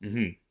Gould.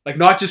 Mm-hmm. Like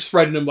not just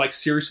threaten him, like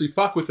seriously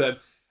fuck with him.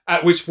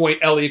 At which point,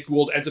 Elliot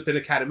Gould ends up in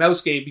a cat and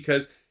mouse game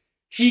because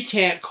he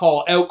can't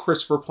call out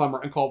Christopher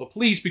Plummer and call the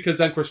police, because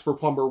then Christopher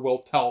Plummer will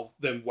tell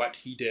them what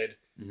he did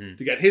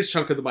to get his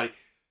chunk of the money.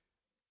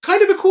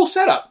 Kind of a cool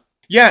setup.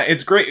 Yeah,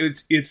 it's great.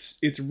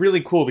 It's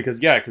really cool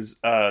because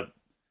the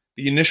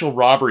initial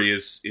robbery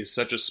is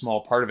such a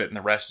small part of it, and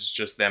the rest is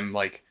just them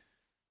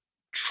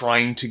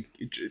trying to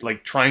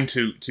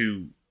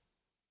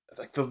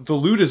the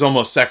loot is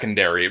almost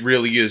secondary. It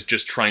really is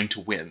just trying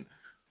to win.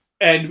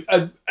 And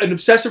an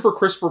obsessive for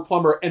Christopher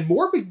Plummer, and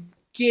more of a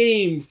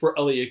game for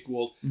Elliot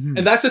Gould. Mm-hmm.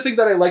 And that's the thing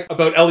that I like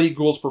about Elliot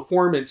Gould's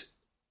performance.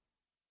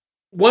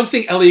 One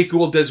thing Elliot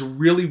Gould does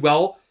really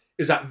well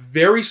is that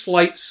very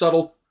slight,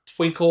 subtle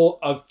twinkle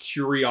of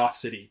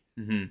curiosity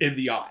in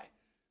the eye.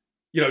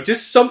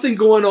 Just something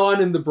going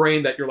on in the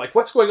brain that you're like,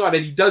 what's going on?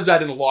 And he does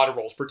that in a lot of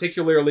roles,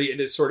 particularly in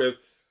his sort of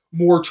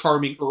more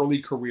charming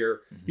early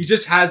career. Mm-hmm. He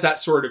just has that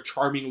sort of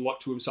charming look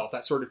to himself,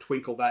 that sort of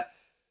twinkle that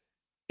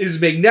is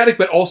magnetic,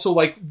 but also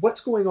like, what's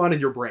going on in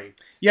your brain?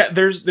 Yeah,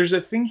 there's a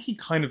thing he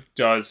kind of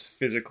does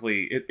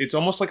physically. It's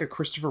almost like a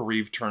Christopher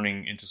Reeve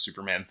turning into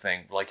Superman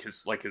thing, like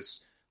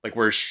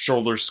where his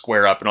shoulders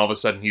square up, and all of a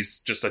sudden he's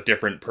just a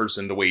different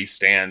person. The way he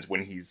stands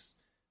when he's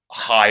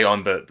high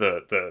on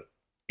the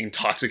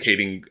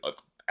intoxicating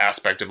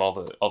aspect of all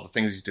the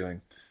things he's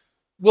doing.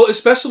 Well,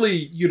 especially,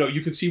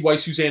 you can see why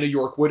Susanna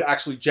York would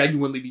actually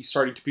genuinely be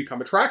starting to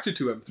become attracted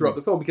to him throughout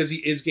the film, because he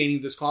is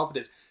gaining this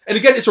confidence. And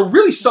again, it's a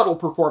really subtle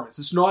performance.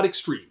 It's not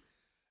extreme.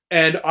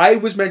 And I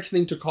was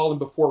mentioning to Colin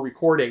before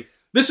recording,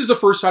 this is the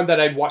first time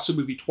that I'd watched the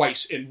movie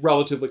twice in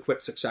relatively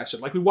quick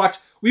succession. Like we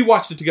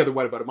watched it together,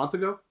 about a month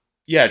ago?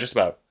 Yeah, just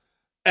about.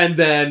 And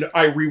then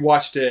I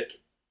rewatched it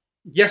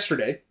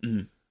yesterday,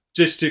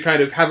 just to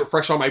kind of have it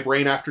fresh on my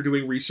brain after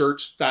doing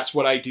research. That's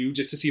what I do,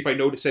 just to see if I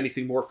notice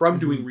anything more from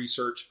doing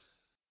research.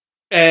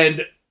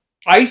 And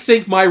I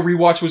think my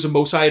rewatch was the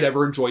most I had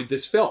ever enjoyed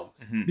this film.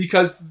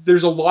 Because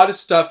there's a lot of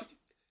stuff,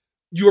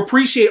 you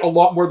appreciate a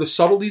lot more the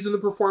subtleties in the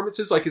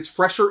performances. Like it's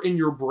fresher in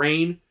your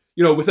brain,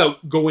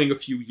 without going a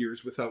few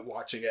years without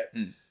watching it.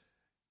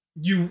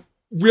 You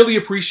really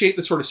appreciate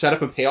the sort of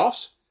setup and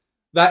payoffs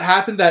that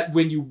happen, that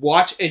when you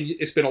watch and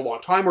it's been a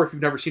long time, or if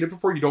you've never seen it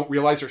before, you don't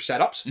realize they're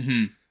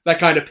setups that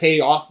kind of pay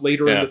off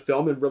later in the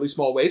film in really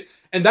small ways.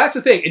 And that's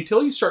the thing,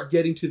 until you start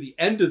getting to the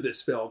end of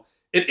this film,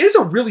 it is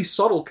a really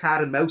subtle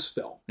cat and mouse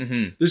film.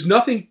 There's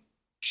nothing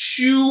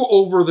too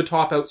over the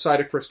top outside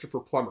of Christopher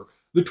Plummer.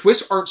 The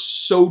twists aren't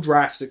so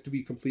drastic to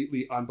be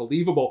completely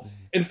unbelievable.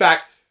 In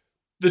fact,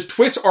 the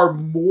twists are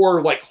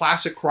more like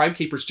classic crime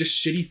capers, just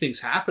shitty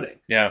things happening.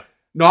 Yeah.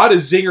 Not a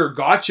zinger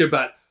gotcha,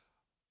 but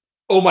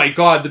oh my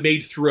god, the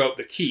maid threw out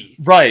the key.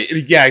 Right.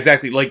 Yeah,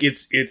 exactly. Like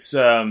it's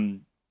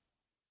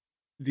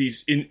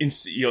these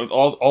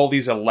all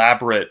these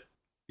elaborate,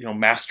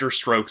 master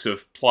strokes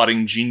of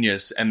plotting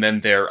genius, and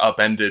then they're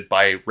upended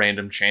by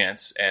random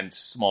chance and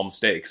small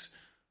mistakes.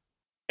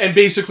 And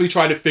basically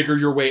trying to figure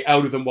your way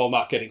out of them while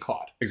not getting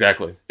caught.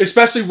 Exactly.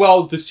 Especially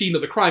while the scene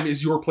of the crime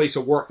is your place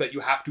of work that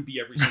you have to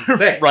be every single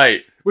day.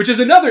 Right. Which is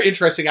another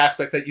interesting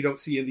aspect that you don't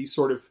see in these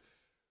sort of...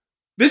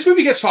 This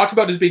movie gets talked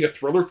about as being a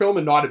thriller film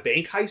and not a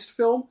bank heist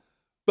film,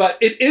 but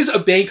it is a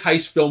bank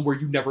heist film where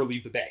you never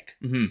leave the bank.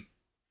 Mm-hmm.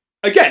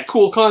 Again,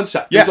 cool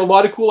concept. Yeah. There's a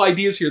lot of cool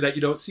ideas here that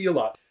you don't see a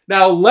lot.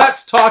 Now,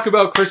 let's talk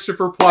about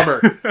Christopher Plummer,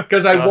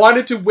 because I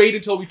wanted to wait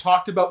until we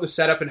talked about the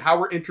setup and how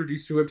we're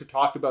introduced to him to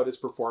talk about his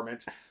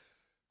performance.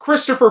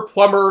 Christopher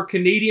Plummer,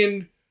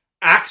 Canadian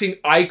acting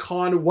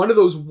icon, one of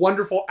those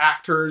wonderful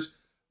actors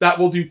that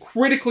will do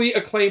critically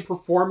acclaimed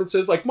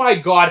performances. Like, my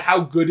God,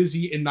 how good is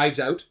he in Knives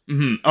Out?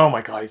 Mm-hmm. Oh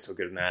my God, he's so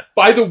good in that.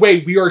 By the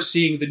way, we are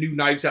seeing the new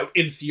Knives Out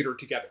in theater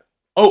together.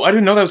 Oh, I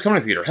didn't know that was coming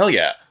to theater. Hell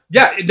yeah.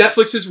 Yeah,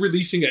 Netflix is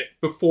releasing it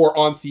before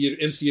in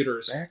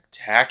theaters.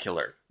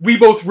 Spectacular. We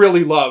both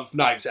really love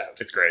Knives Out.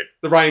 It's great.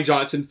 The Rian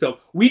Johnson film.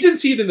 We didn't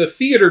see it in the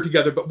theater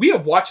together, but we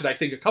have watched it, I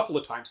think, a couple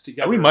of times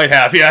together. We might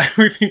have, yeah.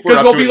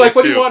 Because we'll be like,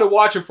 when do you want to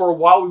watch it? For a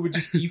while, we would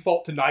just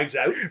default to Knives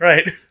Out.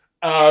 Right.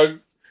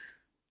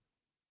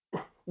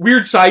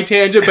 Weird side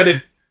tangent,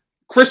 but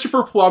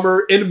Christopher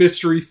Plummer in a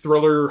mystery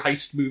thriller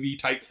heist movie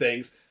type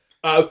things.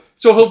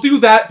 So he'll do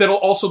that, but he'll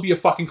also be a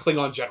fucking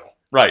Klingon general.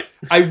 Right.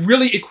 I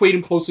really equate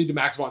him closely to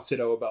Max von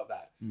Sydow about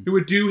that. Who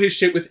would do his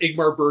shit with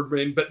Ingmar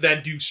Bergman, but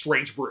then do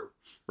Strange Brew.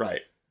 Right.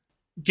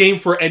 Game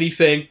for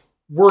anything.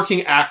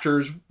 Working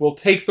actors will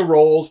take the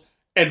roles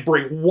and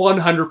bring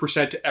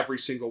 100% to every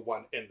single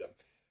one in them.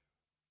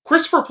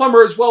 Christopher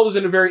Plummer, as well, is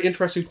in a very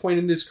interesting point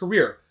in his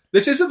career.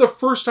 This isn't the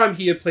first time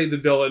he had played the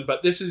villain,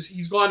 but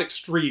he's gone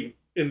extreme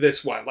in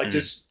this one. Like,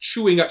 just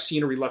chewing up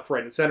scenery left,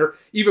 right, and center.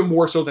 Even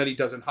more so than he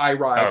does in High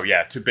Rise. Oh,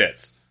 yeah, to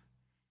bits.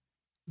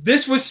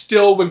 This was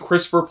still when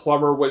Christopher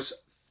Plummer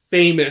was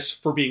famous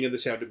for being in The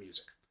Sound of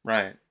Music.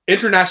 Right.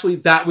 Internationally,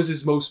 that was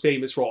his most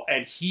famous role,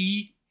 and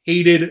he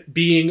hated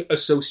being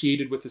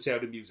associated with The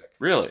Sound of Music.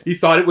 Really? He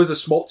thought it was a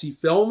schmaltzy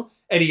film,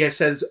 and he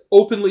says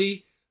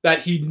openly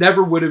that he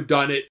never would have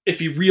done it if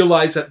he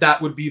realized that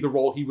that would be the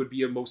role he would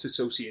be most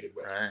associated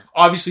with. Right.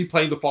 Obviously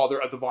playing the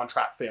father of the Von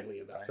Trapp family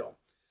in that film.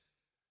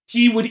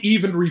 He would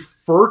even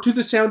refer to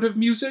The Sound of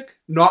Music,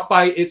 not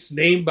by its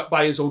name, but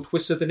by his own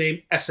twist of the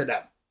name,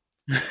 S&M.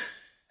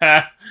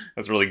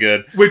 That's really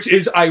good. Which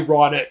is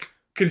ironic,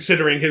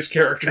 considering his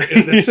character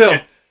in this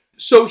film.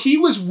 So he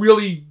was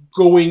really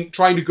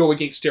trying to go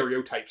against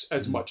stereotypes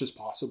as much as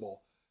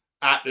possible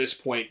at this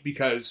point,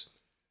 because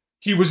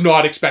he was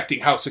not expecting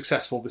how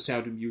successful The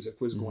Sound of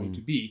Music was going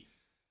to be.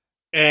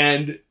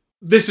 And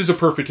this is a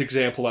perfect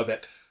example of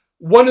it.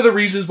 One of the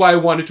reasons why I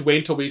wanted to wait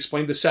until we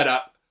explained the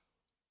setup,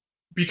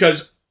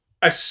 because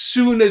as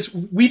soon as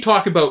we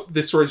talk about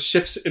this sort of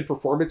shifts in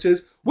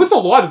performances with a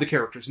lot of the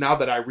characters, now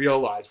that I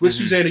realize, with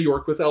Susanna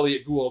York, with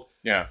Elliot Gould.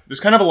 Yeah, there's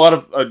kind of a lot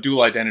of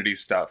dual identity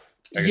stuff.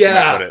 I guess you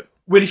might put it.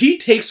 When he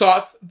takes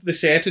off the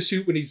Santa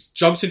suit, when he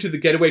jumps into the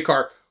getaway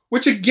car,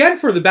 which again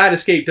for the Bad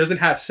Escape doesn't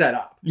have set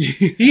up.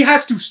 He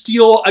has to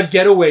steal a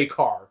getaway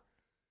car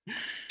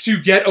to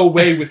get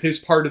away with his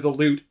part of the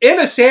loot in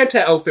a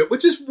Santa outfit,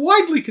 which is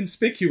widely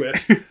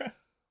conspicuous.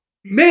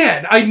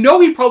 Man, I know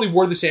he probably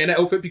wore the Santa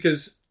outfit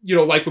because,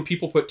 like when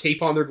people put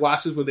tape on their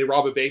glasses when they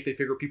rob a bank, they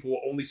figure people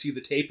will only see the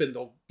tape and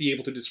they'll be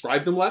able to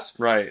describe them less.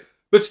 Right.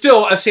 But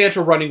still, a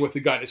Santa running with a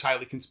gun is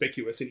highly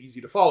conspicuous and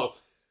easy to follow.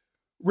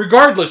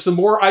 Regardless, the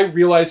more I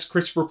realize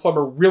Christopher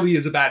Plummer really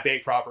is a bad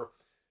bank robber.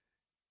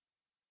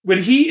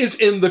 When he is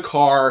in the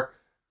car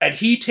and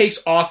he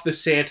takes off the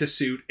Santa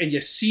suit and you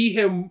see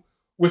him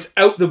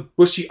without the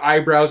bushy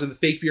eyebrows and the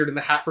fake beard and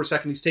the hat for a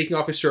second, he's taking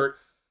off his shirt.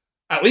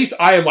 At least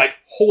I am like,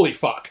 holy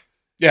fuck.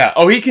 Yeah.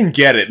 Oh, he can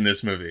get it in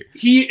this movie.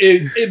 He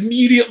is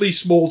immediately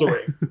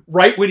smoldering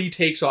right when he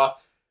takes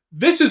off.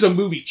 This is a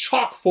movie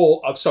chock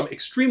full of some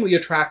extremely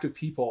attractive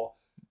people.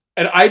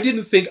 And I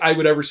didn't think I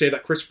would ever say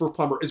that Christopher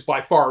Plummer is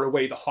by far and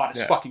away the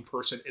hottest fucking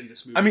person in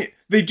this movie. I mean,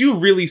 they do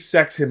really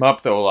sex him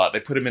up, though, a lot.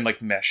 They put him in,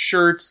 like, mesh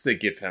shirts. They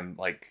give him,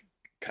 like,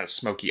 kind of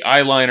smoky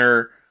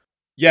eyeliner.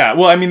 Yeah,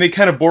 well, I mean, they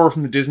kind of borrow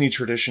from the Disney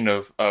tradition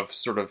of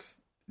sort of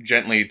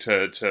gently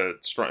to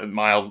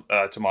mild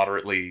to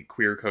moderately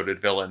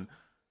queer-coded villain.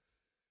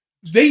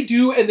 They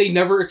do, and they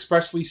never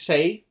expressly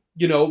say,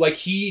 like,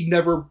 he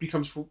never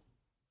becomes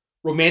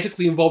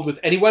romantically involved with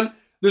anyone.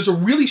 There's a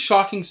really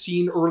shocking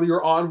scene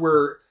earlier on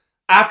where,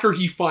 after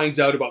he finds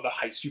out about the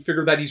heist, you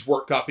figure that he's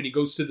worked up and he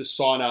goes to the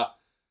sauna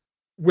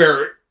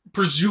where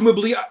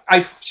presumably,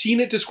 I've seen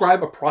it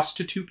describe, a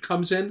prostitute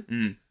comes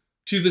in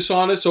to the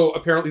sauna. So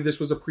apparently this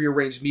was a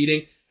prearranged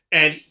meeting,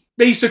 and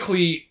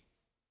basically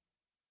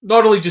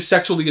not only just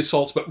sexually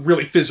assaults, but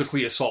really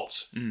physically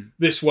assaults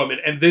this woman.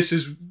 And this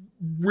is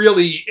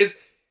really,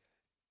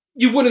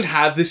 you wouldn't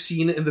have this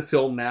scene in the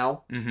film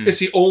now. It's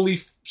the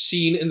only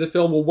scene in the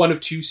film, well, one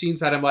of two scenes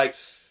that I'm like,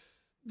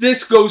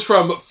 this goes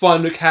from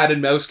fun cat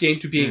and mouse game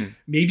to being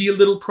maybe a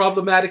little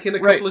problematic in a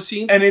couple of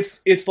scenes. And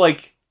it's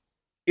like,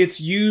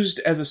 it's used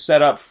as a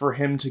setup for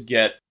him to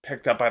get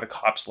picked up by the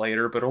cops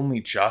later, but only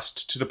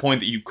just to the point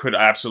that you could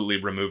absolutely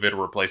remove it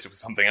or replace it with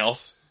something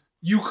else.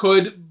 You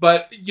could,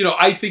 but,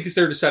 I think it's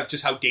there to set up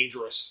just how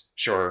dangerous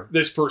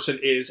this person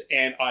is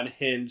and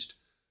unhinged.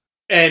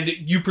 And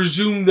you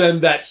presume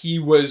then that he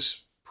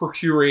was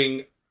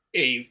procuring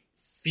a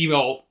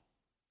female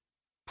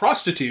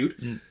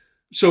prostitute.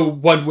 So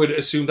one would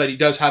assume that he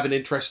does have an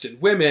interest in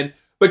women.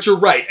 But you're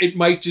right. It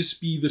might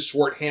just be the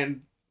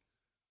shorthand,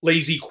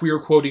 lazy queer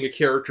quoting a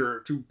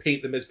character to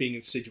paint them as being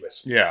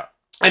insidious. Yeah.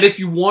 And if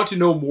you want to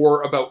know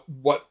more about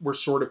what we're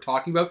sort of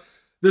talking about,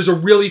 there's a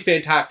really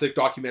fantastic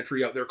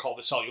documentary out there called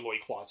The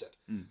Celluloid Closet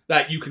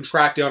that you can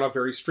track down on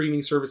various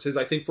streaming services.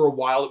 I think for a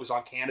while it was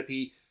on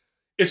Canopy.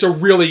 It's a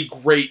really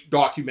great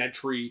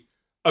documentary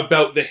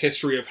about the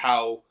history of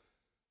how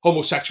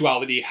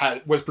homosexuality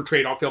was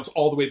portrayed on films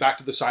all the way back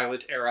to the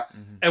silent era.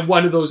 And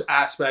one of those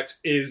aspects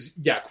is,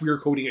 queer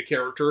coding a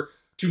character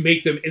to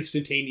make them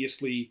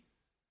instantaneously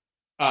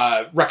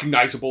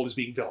recognizable as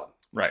being villain.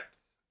 Right.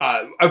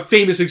 A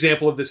famous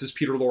example of this is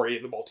Peter Lorre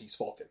in The Maltese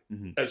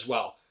Falcon as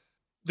well.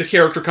 The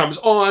character comes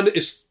on,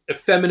 is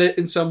effeminate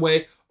in some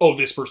way. Oh,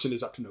 this person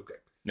is up to no good.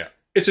 Yeah.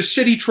 It's a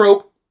shitty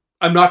trope.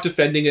 I'm not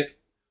defending it.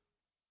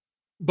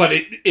 But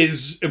it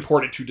is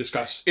important to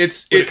discuss when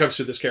it comes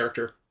to this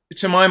character.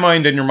 To my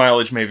mind, and your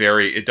mileage may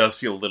vary, it does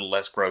feel a little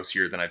less gross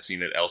here than I've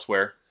seen it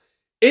elsewhere.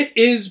 It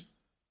is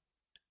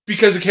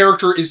because the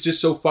character is just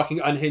so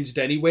fucking unhinged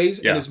anyways,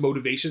 and his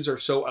motivations are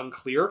so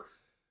unclear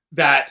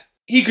that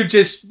he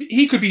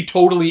could be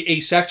totally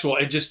asexual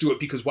and just do it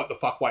because what the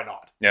fuck, why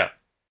not? Yeah.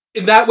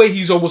 In that way,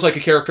 he's almost like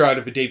a character out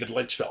of a David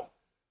Lynch film.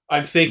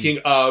 I'm thinking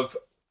of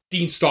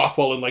Dean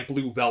Stockwell in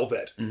Blue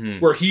Velvet,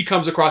 where he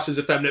comes across as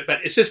effeminate,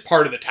 but it's just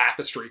part of the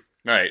tapestry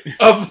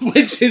of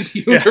Lynch's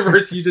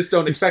universe. You just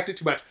don't expect it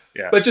too much.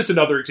 Yeah. But just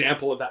another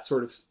example of that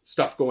sort of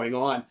stuff going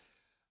on.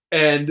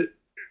 And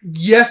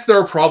yes, there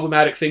are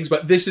problematic things,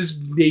 but this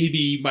is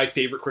maybe my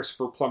favorite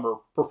Christopher Plummer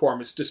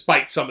performance,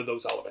 despite some of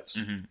those elements.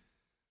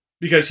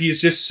 Because he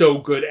is just so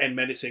good and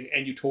menacing,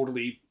 and you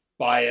totally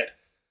buy it.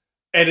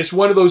 And it's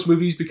one of those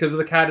movies, because of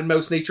the cat and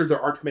mouse nature,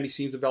 there aren't many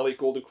scenes of Elliot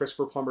Gould and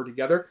Christopher Plummer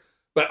together.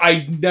 But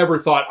I never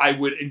thought I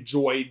would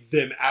enjoy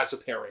them as a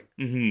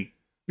pairing.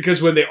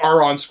 Because when they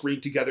are on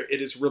screen together,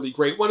 it is really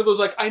great. One of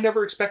those, I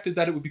never expected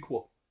that it would be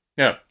cool.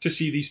 Yeah. To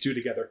see these two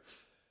together.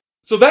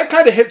 So that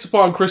kind of hits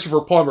upon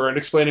Christopher Plummer and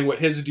explaining what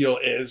his deal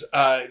is.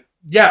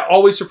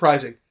 Always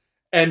surprising.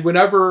 And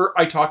whenever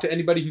I talk to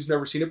anybody who's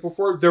never seen it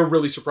before, they're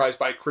really surprised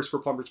by Christopher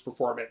Plummer's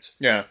performance.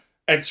 Yeah.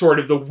 And sort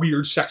of the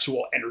weird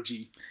sexual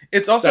energy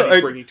it's also, that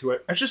he's bringing to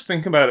it. I just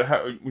think about it,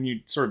 how when you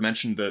sort of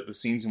mentioned the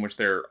scenes in which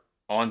they're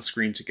on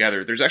screen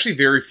together, there's actually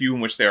very few in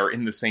which they are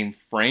in the same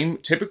frame.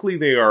 Typically,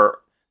 they are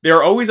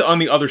always on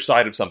the other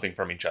side of something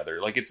from each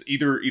other. Like it's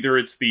either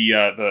it's the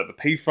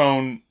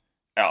payphone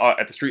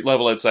at the street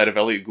level outside of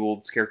Elliot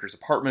Gould's character's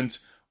apartment,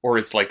 or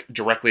it's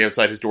directly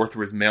outside his door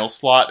through his mail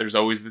slot. There's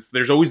always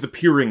the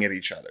peering at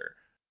each other.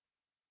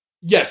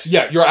 Yes,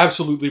 you're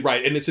absolutely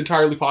right. And it's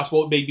entirely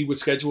possible, maybe with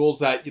schedules,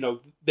 that,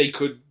 they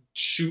could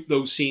shoot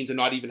those scenes and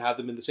not even have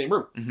them in the same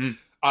room.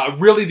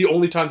 Really, the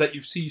only time that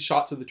you see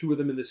shots of the two of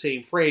them in the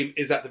same frame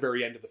is at the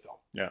very end of the film.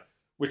 Yeah.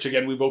 Which,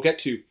 again, we will get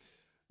to.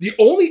 The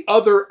only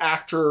other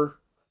actor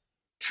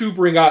to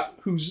bring up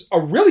who's a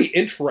really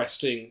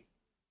interesting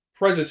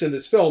presence in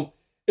this film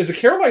is a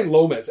Caroline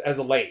Lomas as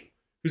Elaine,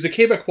 who's a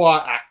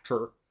Quebecois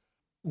actor.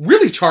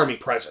 Really charming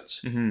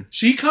presence.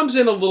 She comes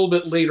in a little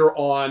bit later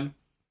on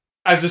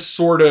as a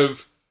sort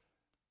of,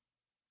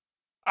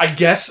 I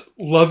guess,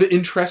 love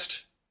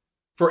interest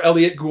for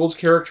Elliot Gould's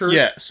character.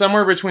 Yeah,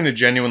 somewhere between a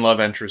genuine love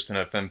interest and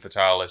a femme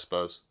fatale, I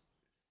suppose.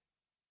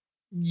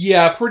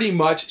 Yeah, pretty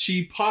much.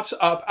 She pops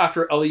up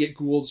after Elliot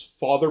Gould's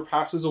father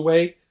passes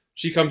away.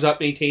 She comes up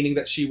maintaining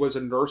that she was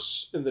a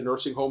nurse in the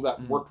nursing home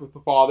that worked with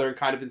the father, and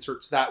kind of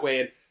inserts that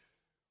way and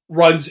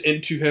runs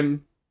into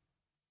him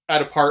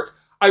at a park.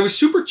 I was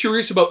super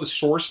curious about the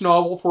source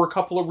novel for a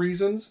couple of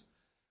reasons.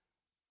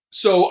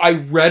 So I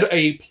read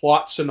a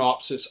plot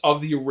synopsis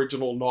of the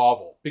original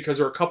novel, because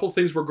there are a couple of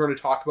things we're going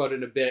to talk about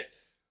in a bit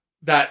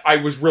that I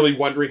was really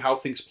wondering how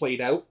things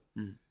played out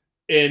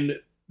in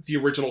the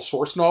original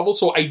source novel.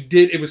 So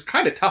it was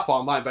kind of tough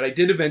online, but I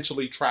did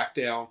eventually track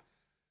down.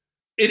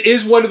 It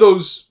is one of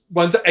those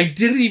ones that I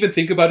didn't even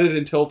think about it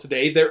until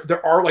today.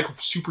 There are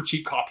super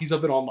cheap copies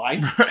of it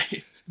online.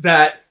 Right.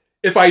 That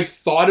if I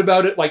thought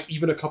about it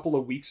even a couple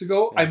of weeks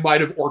ago, I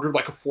might have ordered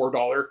a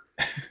 $4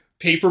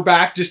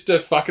 paperback just to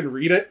fucking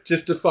read it,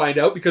 just to find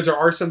out, because there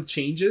are some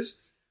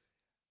changes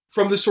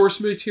from the source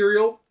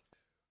material.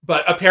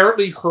 But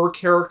apparently her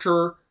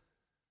character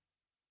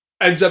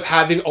ends up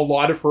having a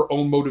lot of her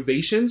own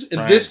motivations.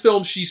 In this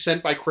film, she's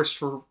sent by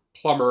Christopher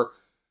Plummer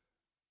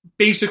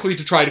basically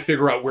to try to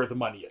figure out where the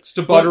money is,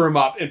 to butter him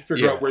up and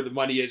figure out where the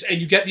money is.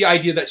 And you get the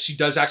idea that she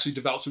does actually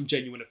develop some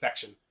genuine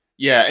affection.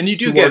 Yeah, and you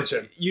do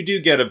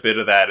get a bit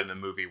of that in the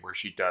movie, where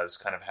she does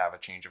kind of have a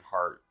change of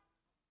heart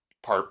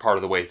part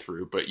of the way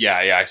through. But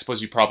yeah, I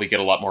suppose you probably get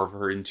a lot more of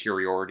her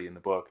interiority in the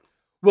book.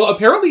 Well,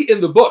 apparently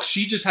in the book,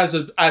 she just has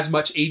as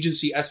much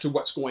agency as to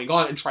what's going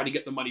on and trying to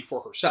get the money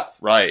for herself.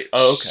 Right.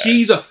 Oh, okay.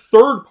 She's a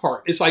third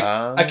part. It's like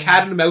a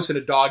cat and a mouse and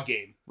a dog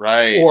game.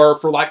 Right. Or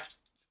for like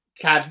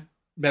cat,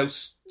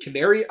 mouse,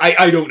 canary.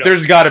 I don't know.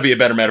 There's got to be a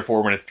better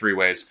metaphor when it's three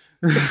ways.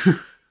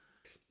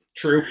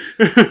 True.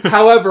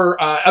 However,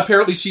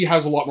 apparently she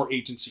has a lot more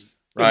agency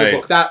in the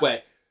book that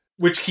way,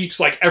 which keeps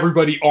like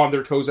everybody on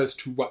their toes as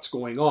to what's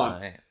going on.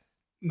 Right.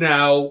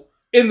 Now,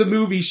 in the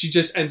movie, she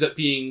just ends up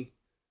being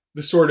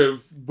the sort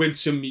of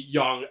winsome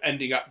young,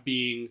 ending up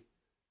being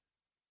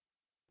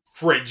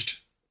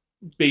fridged,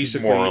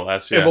 basically. More or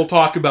less, yeah. And we'll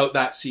talk about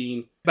that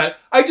scene. But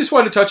I just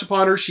want to touch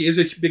upon her. She is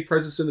a big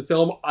presence in the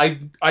film. I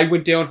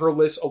went down her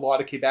list, a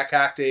lot of Quebec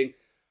acting.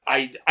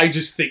 I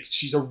just think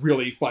she's a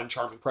really fun,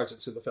 charming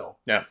presence in the film.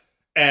 Yeah.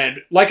 And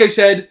like I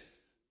said,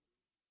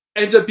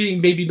 ends up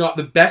being maybe not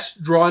the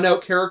best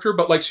drawn-out character,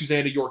 but like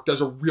Susanna York does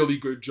a really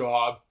good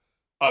job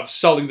of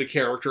selling the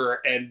character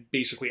and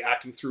basically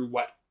acting through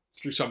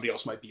somebody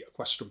else might be a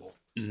questionable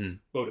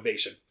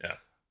motivation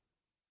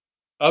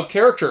of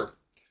character.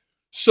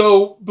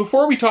 So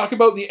before we talk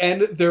about the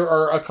end, there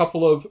are a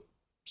couple of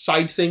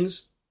side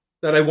things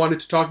that I wanted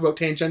to talk about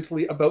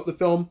tangentially about the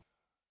film.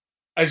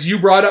 As you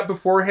brought up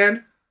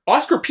beforehand,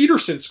 Oscar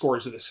Peterson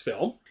scores this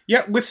film.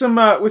 Yeah, with some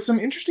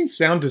interesting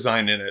sound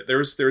design in it.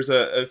 There's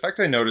a effect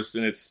I noticed,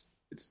 and it's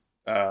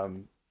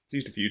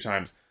used a few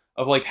times,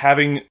 of like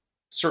having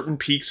certain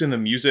peaks in the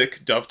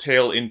music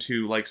dovetail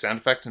into like sound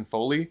effects and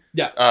Foley.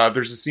 Yeah.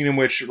 There's a scene in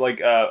which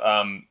like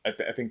I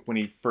think when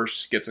he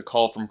first gets a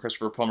call from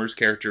Christopher Plummer's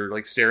character,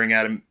 like staring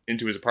at him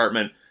into his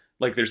apartment,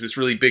 like there's this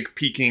really big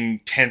peaking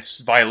tense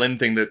violin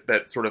thing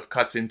that sort of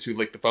cuts into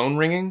like the phone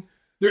ringing.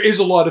 There is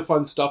a lot of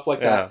fun stuff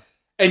like that.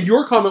 And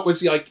your comment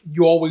was like,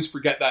 you always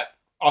forget that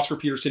Oscar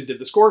Peterson did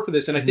the score for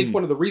this. And I think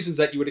one of the reasons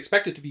that you would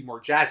expect it to be more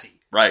jazzy.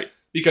 Right.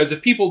 Because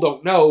if people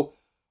don't know,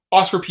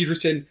 Oscar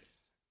Peterson,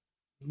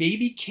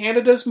 maybe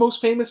Canada's most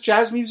famous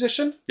jazz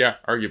musician. Yeah,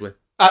 arguably.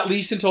 At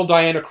least until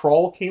Diana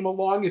Krall came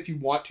along, if you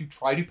want to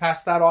try to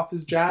pass that off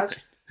as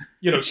jazz.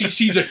 You know,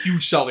 she's a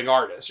huge selling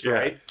artist,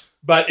 right? Yeah.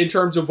 But in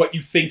terms of what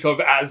you think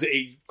of as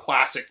a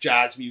classic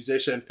jazz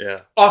musician,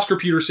 Oscar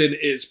Peterson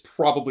is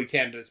probably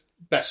Canada's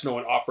best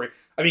known offering.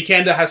 I mean,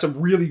 Canada has some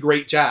really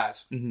great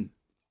jazz. Mm-hmm.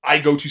 I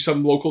go to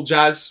some local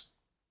jazz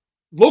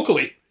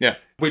locally,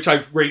 which I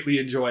greatly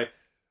enjoy.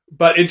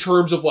 But in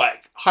terms of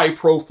like high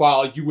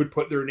profile, you would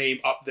put their name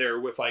up there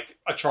with like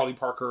a Charlie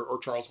Parker or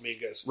Charles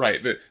Mingus.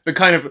 Right. The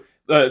kind of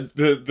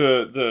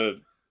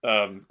the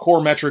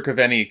core metric of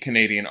any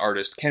Canadian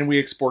artist. Can we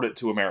export it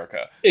to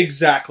America?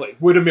 Exactly.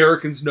 Would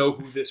Americans know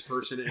who this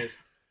person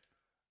is?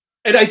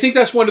 And I think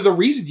that's one of the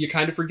reasons you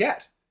kind of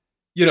forget.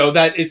 You know,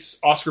 that it's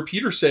Oscar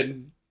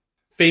Peterson,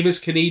 famous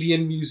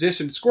Canadian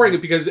musician, scoring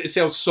it because it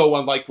sounds so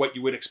unlike what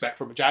you would expect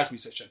from a jazz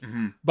musician.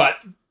 Mm-hmm. But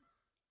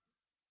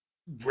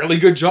really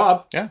good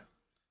job. Yeah.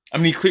 I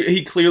mean,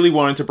 he clearly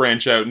wanted to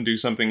branch out and do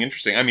something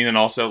interesting. I mean, and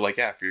also, like,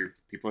 if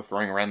people are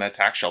throwing around that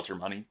tax shelter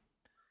money,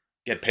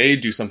 get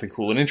paid, do something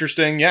cool and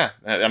interesting. Yeah.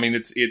 I mean,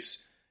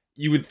 it's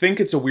you would think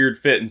it's a weird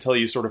fit until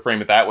you sort of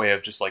frame it that way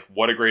of just like,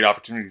 what a great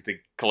opportunity to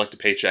collect a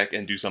paycheck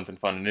and do something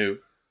fun and new.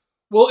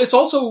 Well, it's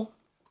also,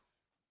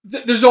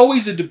 there's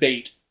always a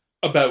debate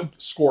about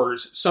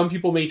scores. Some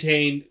people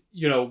maintain,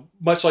 you know,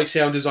 much like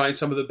sound design,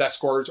 some of the best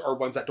scores are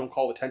ones that don't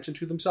call attention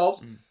to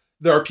themselves. Mm.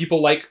 There are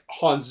people like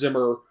Hans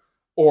Zimmer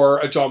or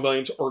a John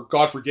Williams or,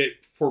 God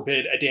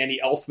forbid, a Danny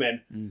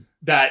Elfman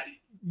that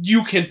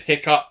you can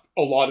pick up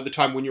a lot of the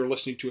time when you're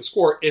listening to a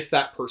score if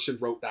that person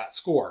wrote that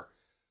score,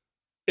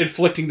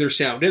 inflicting their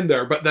sound in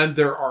there. But then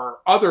there are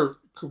other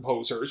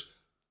composers,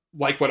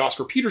 like what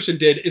Oscar Peterson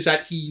did, is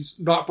that he's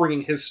not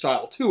bringing his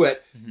style to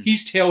it. Mm-hmm.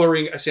 He's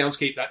tailoring a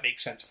soundscape that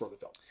makes sense for the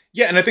film.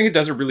 Yeah, and I think it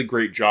does a really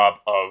great job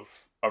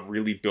of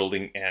really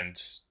building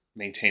and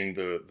maintaining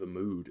the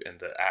mood and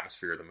the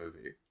atmosphere of the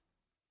movie.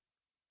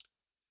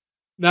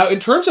 Now,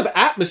 in terms of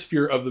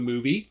atmosphere of the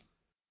movie,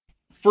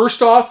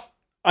 first off,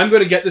 I'm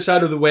going to get this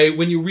out of the way.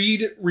 When you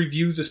read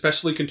reviews,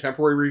 especially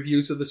contemporary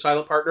reviews of The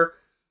Silent Partner,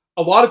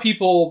 a lot of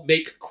people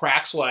make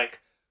cracks like,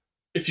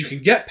 if you can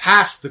get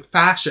past the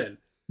fashion,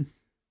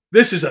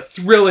 this is a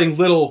thrilling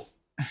little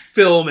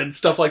film and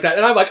stuff like that.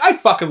 And I'm like, I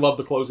fucking love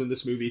the clothes in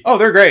this movie. Oh,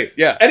 they're great.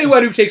 Yeah.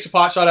 Anyone who takes a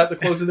pot shot at the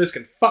clothes in this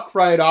can fuck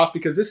right off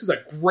because this is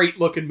a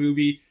great looking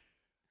movie.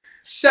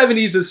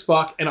 70s as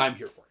fuck, and I'm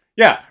here for it.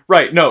 Yeah,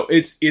 right. No,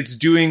 it's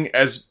doing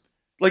as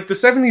like the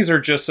 70s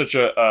are just such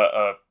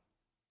a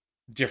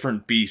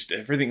different beast.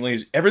 Everything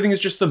is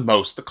just the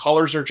most. The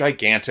colors are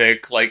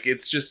gigantic. Like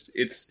it's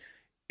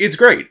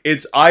great.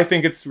 I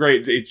think it's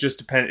great. It just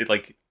depends.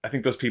 Like I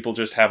think those people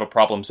just have a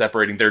problem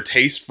separating their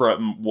taste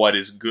from what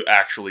is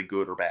actually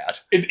good or bad.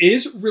 It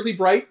is really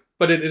bright,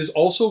 but it is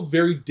also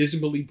very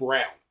dismally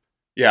brown.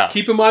 Yeah.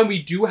 Keep in mind,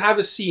 we do have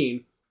a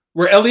scene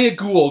where Elliot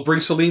Gould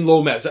brings Celine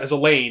Lomez as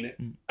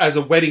Elaine as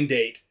a wedding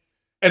date.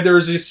 And there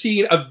is a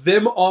scene of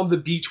them on the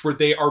beach where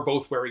they are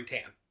both wearing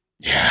tan.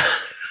 Yeah.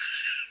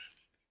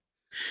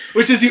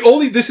 This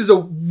is a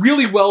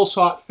really well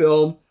shot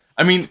film.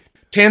 I mean,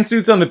 tan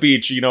suits on the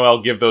beach,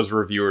 I'll give those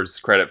reviewers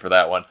credit for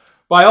that one.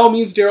 By all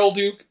means, Daryl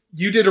Duke,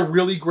 you did a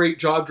really great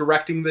job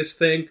directing this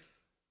thing.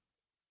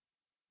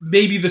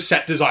 Maybe the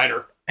set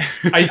designer.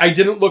 I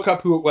didn't look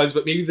up who it was,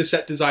 but maybe the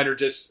set designer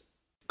just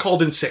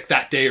called in sick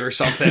that day or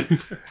something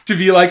to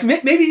be like,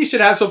 maybe you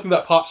should have something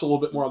that pops a little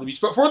bit more on the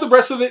beach. But for the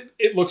rest of it,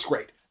 it looks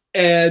great.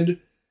 And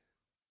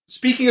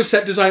speaking of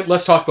set design,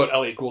 let's talk about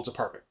Elliot Gould's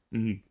apartment.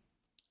 Mm-hmm.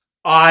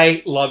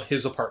 I love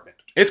his apartment.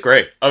 It's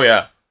great. Oh,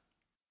 yeah.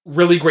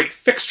 Really great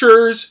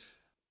fixtures,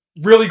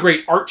 really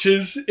great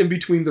arches in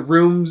between the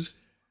rooms.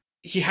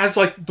 He has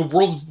like the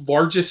world's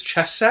largest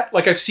chess set.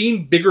 Like I've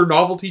seen bigger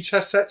novelty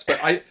chess sets, but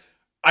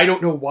I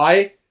don't know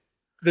why.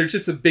 They're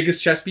just the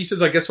biggest chess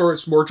pieces, I guess, or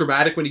it's more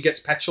dramatic when he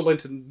gets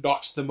petulant and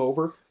knocks them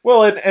over.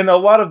 Well, and a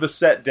lot of the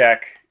set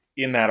deck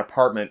in that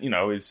apartment,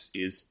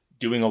 is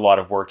doing a lot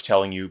of work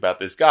telling you about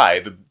this guy.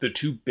 The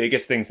two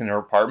biggest things in her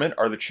apartment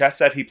are the chess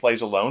set he plays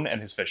alone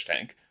and his fish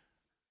tank.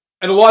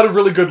 And a lot of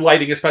really good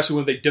lighting, especially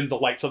when they dim the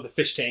lights on the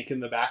fish tank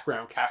in the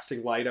background,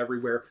 casting light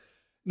everywhere.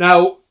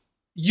 Now,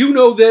 you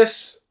know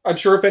this. I'm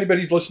sure if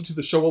anybody's listened to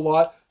the show a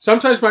lot,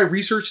 sometimes my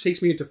research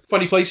takes me into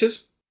funny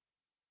places.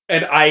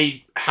 And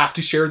I have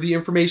to share the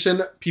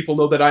information. People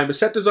know that I'm a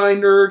set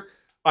design nerd.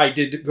 I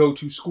did go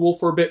to school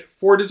for a bit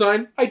for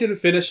design. I didn't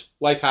finish.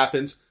 Life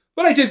happens.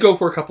 But I did go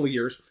for a couple of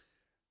years.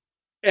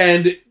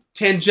 And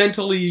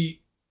tangentially,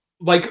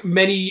 like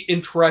many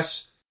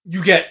interests,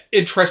 you get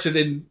interested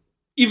in,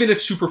 even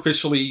if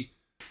superficially,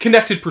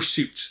 connected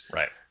pursuits.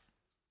 Right.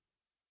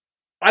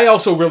 I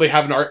also really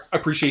have an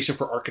appreciation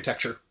for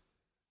architecture.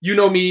 You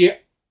know me,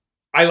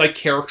 I like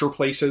character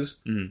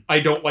places. Mm. I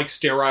don't like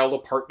sterile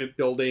apartment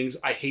buildings.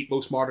 I hate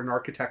most modern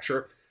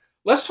architecture.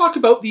 Let's talk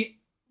about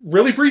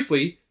really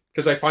briefly,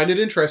 because I find it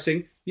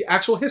interesting, the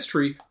actual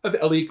history of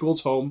Elliot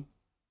Gould's home.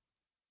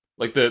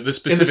 Like the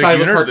specific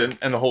unit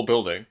and the whole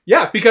building.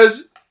 Yeah,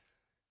 because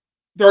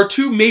there are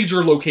two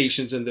major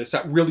locations in this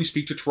that really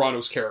speak to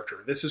Toronto's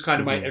character. This is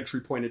kind of my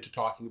entry point into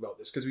talking about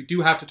this, because we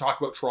do have to talk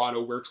about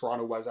Toronto, where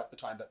Toronto was at the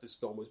time that this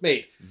film was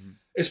made. Mm-hmm.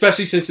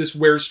 Especially since this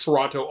wears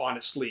Toronto on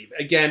its sleeve.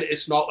 Again,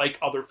 it's not like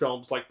other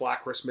films like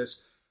Black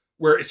Christmas,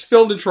 where it's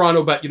filmed in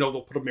Toronto, but,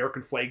 they'll put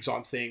American flags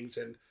on things.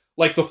 And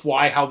like The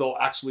Fly, how they'll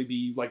actually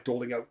be, like,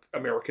 doling out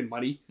American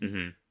money.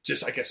 Mm-hmm.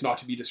 Just, I guess, not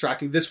to be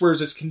distracting. This wears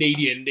this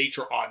Canadian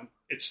nature on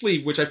its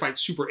sleeve, which I find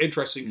super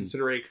interesting,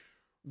 considering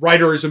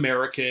writer is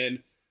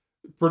American,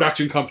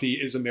 production company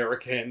is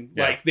American.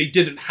 Yeah. Like, they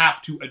didn't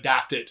have to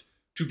adapt it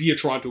to be a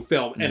Toronto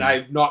film. Mm-hmm. And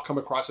I've not come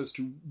across as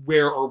to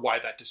where or why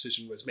that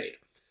decision was made.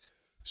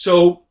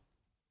 So,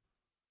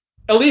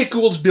 Elliot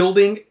Gould's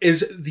building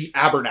is the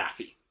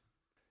Abernathy.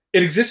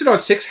 It existed on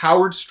 6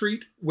 Howard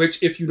Street,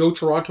 which, if you know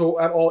Toronto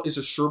at all, is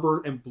a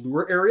Sherbourne and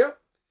Bloor area.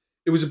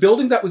 It was a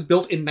building that was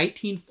built in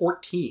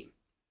 1914.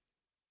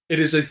 It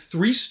is a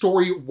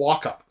 3-story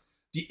walk-up.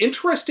 The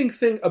interesting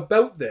thing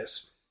about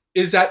this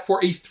is that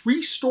for a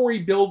 3-story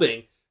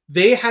building,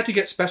 they had to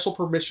get special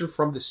permission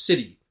from the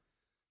city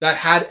that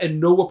had a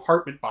no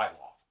apartment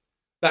bylaw.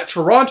 That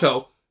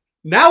Toronto,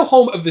 now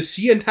home of the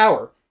CN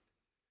Tower,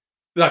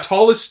 the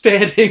tallest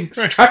standing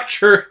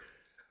structure,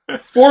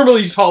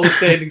 formerly tallest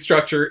standing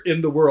structure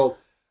in the world,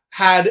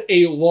 had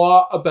a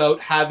law about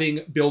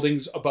having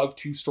buildings above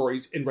 2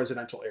 stories in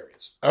residential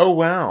areas. Oh,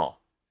 wow.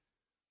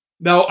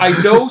 Now,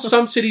 I know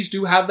some cities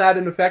do have that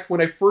in effect. When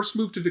I first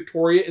moved to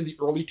Victoria in the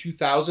early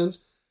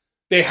 2000s,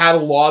 they had a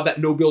law that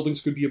no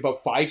buildings could be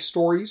above 5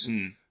 stories.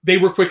 Mm. They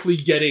were quickly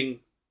getting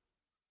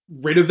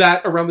rid of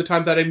that around the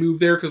time that I moved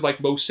there, because like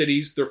most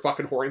cities, they're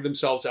fucking whoring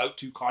themselves out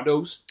to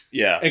condos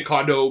and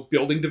condo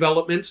building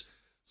developments.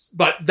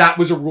 But that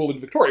was a rule in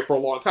Victoria for a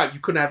long time. You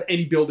couldn't have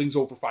any buildings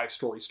over 5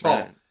 stories tall.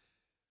 Right.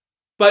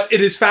 But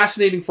it is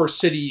fascinating for a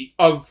city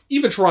of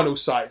even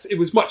Toronto's size. It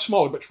was much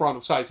smaller, but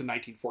Toronto's size in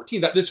 1914,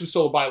 that this was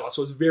still a bylaw.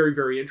 So it's very,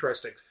 very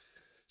interesting.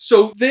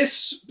 So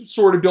this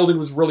sort of building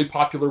was really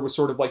popular with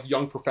sort of like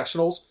young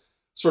professionals,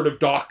 sort of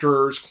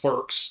doctors,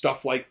 clerks,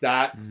 stuff like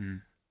that. Mm-hmm.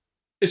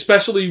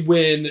 Especially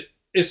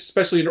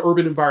in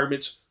urban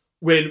environments,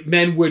 when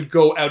men would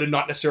go out and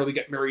not necessarily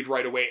get married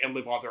right away and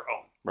live on their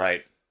own.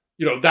 Right.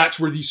 That's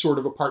where these sort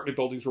of apartment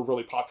buildings were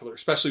really popular,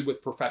 especially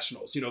with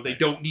professionals. They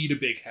don't need a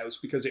big house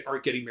because they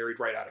aren't getting married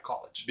right out of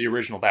college. The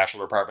original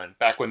bachelor apartment,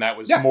 back when that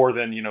was more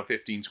than,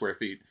 15 square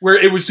feet. Where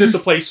it was just a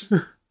place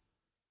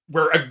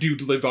where a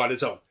dude lived on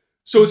his own.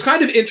 So it's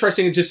kind of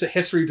interesting in just the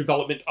history of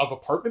development of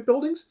apartment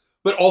buildings,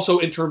 but also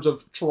in terms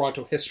of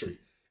Toronto history.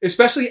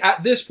 Especially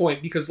at this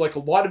point, because like a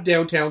lot of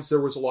downtowns, there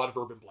was a lot of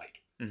urban blight.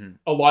 Mm-hmm.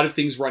 A lot of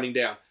things running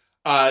down.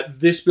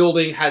 This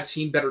building had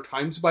seen better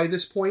times by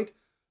this point.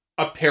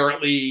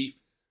 Apparently,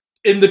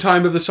 in the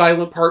time of the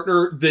Silent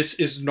Partner, this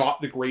is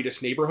not the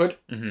greatest neighborhood.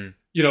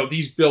 Mm-hmm.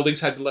 These buildings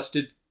had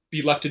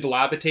be left to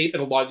dilapidate,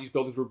 and a lot of these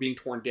buildings were being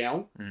torn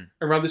down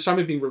around this time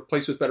and being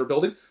replaced with better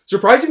buildings.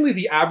 Surprisingly,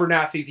 the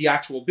Abernathy, the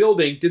actual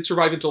building, did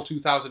survive until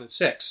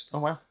 2006. Oh,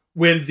 wow.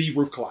 When the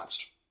roof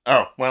collapsed.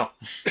 Oh, well.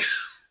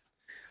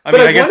 I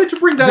wanted to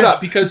bring that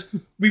up because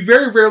we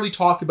very rarely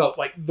talk about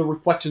like the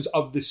reflections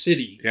of the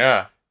city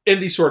in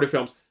these sort of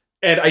films.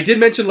 And I did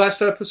mention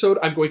last episode,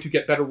 I'm going to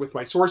get better with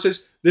my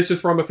sources. This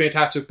is from a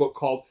fantastic book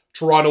called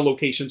Toronto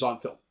Locations on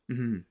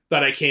Film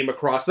that I came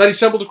across, that I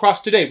stumbled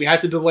across today. We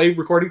had to delay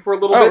recording for a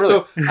little bit,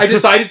 really? so I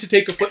decided to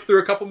take a flip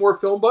through a couple more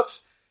film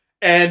books.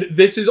 And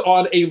this is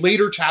on a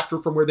later chapter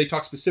from where they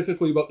talk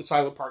specifically about the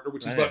Silent Partner,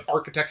 which is about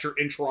architecture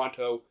in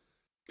Toronto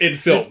in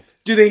film.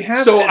 Do they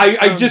have... So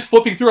I just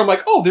flipping through, I'm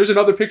like, oh, there's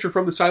another picture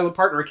from the Silent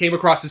Partner. I came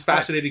across this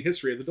fascinating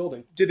history of the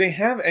building. Do they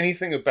have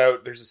anything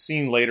about... There's a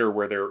scene later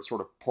where they're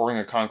sort of pouring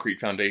a concrete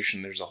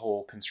foundation. There's a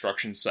whole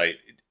construction site.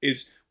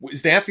 Is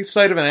that the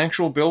site of an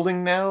actual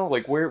building now?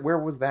 Like, where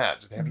was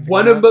that?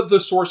 One of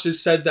the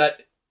sources said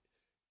that,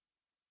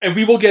 and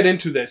we will get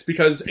into this,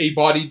 because a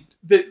body...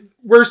 that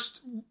we're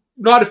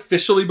not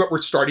officially, but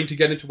we're starting to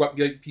get into what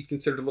might be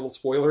considered a little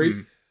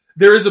spoilery.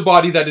 There is a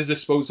body that is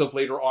disposed of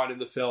later on in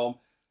the film.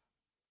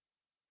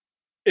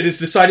 It is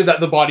decided that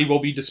the body will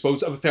be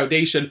disposed of a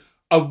foundation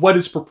of what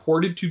is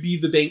purported to be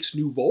the bank's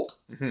new vault.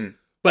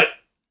 But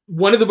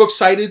one of the books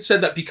cited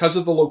said that because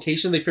of the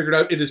location, they figured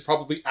out it is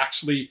probably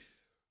actually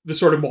the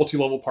sort of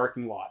multi-level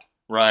parking lot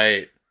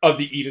of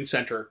the Eden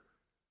Center.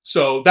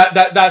 So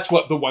that's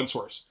what the one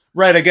source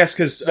I guess,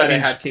 because that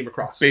I came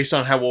across. Based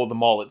on how old the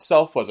mall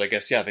itself was, I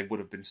guess, they would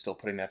have been still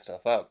putting that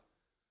stuff up.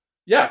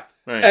 Yeah.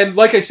 Right. And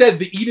like I said,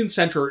 the Eden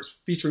Center is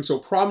featuring so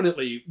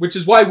prominently, which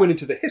is why I went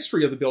into the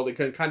history of the building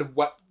and kind of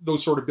what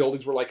those sort of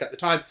buildings were like at the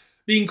time,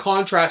 being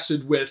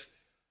contrasted with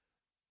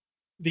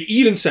the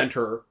Eden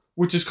Center,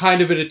 which is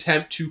kind of an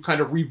attempt to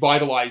kind of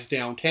revitalize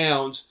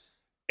downtowns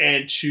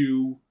and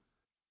to,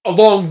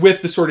 along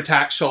with the sort of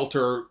tax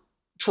shelter,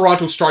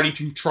 Toronto starting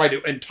to try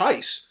to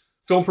entice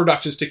film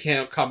productions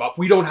to come up.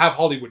 We don't have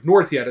Hollywood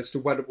North yet as to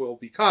what it will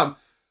become,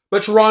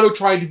 but Toronto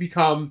trying to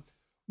become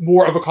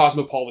more of a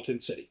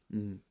cosmopolitan city.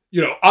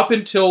 You know, up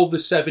until the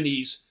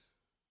 70s,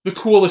 the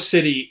coolest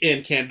city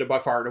in Canada by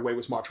far and away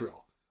was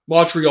Montreal.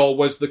 Montreal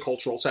was the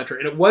cultural center.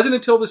 And it wasn't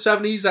until the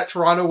 70s that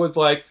Toronto was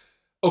like,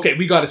 okay,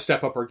 we got to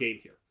step up our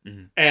game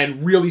here.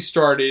 And really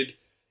started,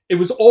 it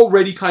was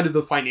already kind of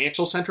the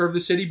financial center of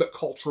the city, but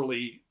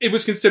culturally, it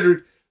was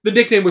considered, the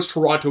nickname was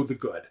Toronto the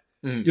Good,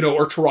 you know,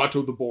 or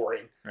Toronto the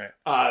Boring.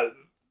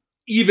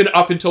 Even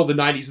up until the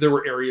 90s, there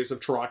were areas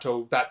of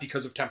Toronto that,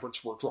 because of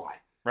temperance, were dry.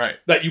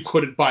 That you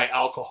couldn't buy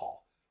alcohol.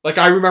 Like,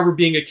 I remember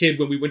being a kid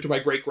when we went to my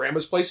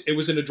great-grandma's place. It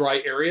was in a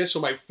dry area, so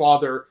my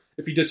father,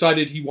 if he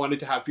decided he wanted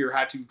to have beer,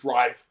 had to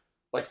drive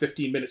like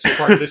 15 minutes to a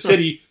part of the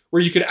city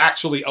where you could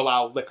actually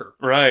allow liquor.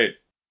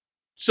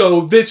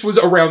 So this was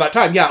around that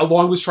time. Yeah,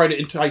 along with trying to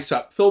entice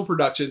up film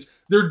productions,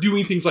 they're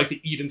doing things like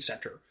the Eden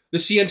Center. The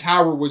CN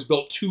Tower was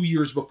built 2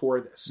 years before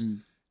this.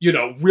 You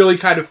know, really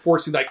kind of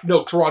forcing, like,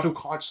 no, Toronto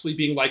consciously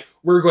being like,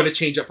 we're going to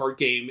change up our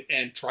game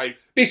and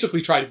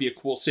basically try to be a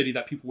cool city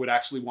that people would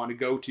actually want to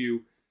go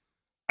to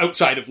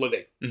outside of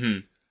living.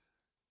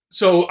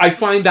 So I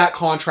find that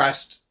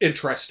contrast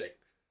interesting.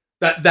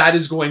 That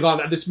is going on.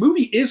 That this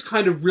movie is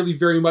kind of really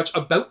very much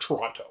about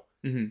Toronto.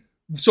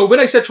 So when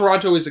I said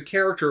Toronto is a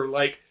character,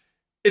 like,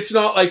 it's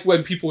not like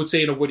when people would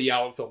say in a Woody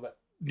Allen film that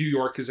New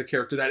York is a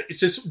character, that it's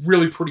just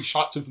really pretty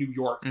shots of New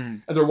York.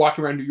 And they're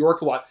walking around New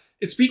York a lot.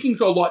 It's speaking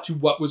a lot to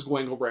what was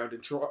going around in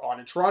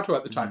Toronto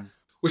at the time.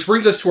 Which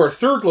brings us to our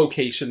third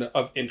location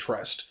of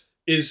interest,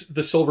 is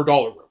the Silver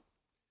Dollar Room.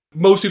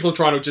 Most people in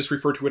Toronto just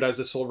refer to it as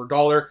the Silver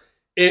Dollar.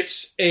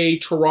 It's a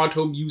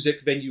Toronto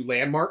music venue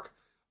landmark.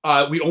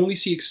 We only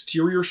see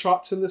exterior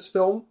shots in this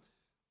film.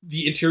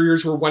 The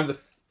interiors were one of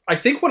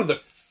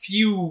the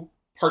few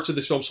parts of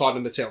this film shot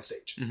on the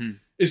soundstage.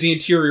 Is the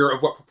interior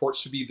of what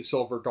purports to be the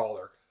Silver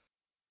Dollar.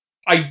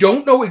 I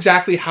don't know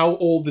exactly how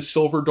old the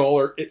Silver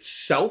Dollar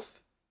itself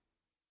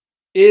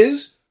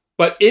is,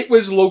 but it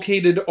was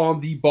located on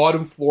the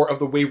bottom floor of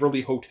the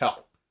Waverly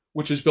Hotel,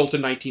 which was built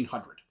in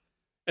 1900.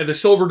 And the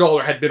Silver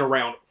Dollar had been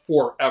around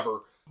forever.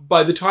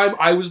 By the time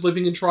I was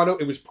living in Toronto,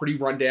 it was pretty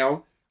run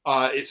down.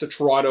 It's a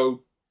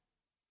Toronto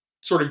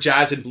sort of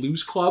jazz and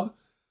blues club.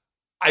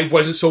 I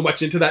wasn't so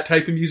much into that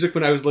type of music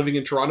when I was living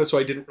in Toronto, so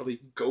I didn't really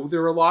go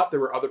there a lot.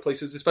 There were other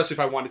places, especially if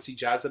I wanted to see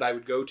jazz, that I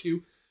would go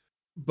to.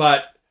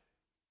 But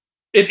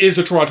it is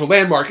a Toronto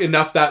landmark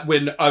enough that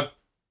when a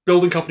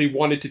building company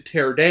wanted to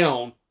tear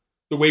down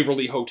the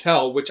Waverly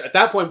Hotel, which at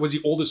that point was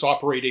the oldest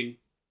operating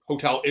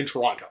hotel in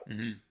Toronto,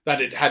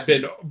 that it had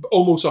been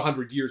almost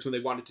 100 years when they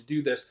wanted to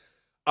do this,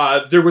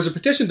 there was a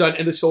petition done,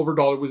 and the Silver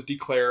Dollar was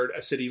declared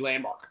a city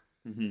landmark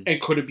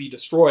and couldn't be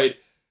destroyed.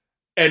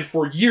 And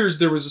for years,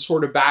 there was a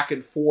sort of back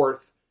and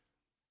forth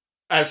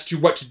as to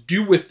what to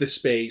do with the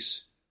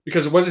space,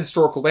 because it was a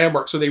historical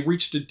landmark. So they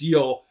reached a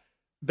deal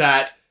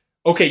that,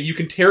 okay, you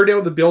can tear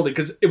down the building,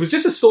 because it was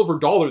just a Silver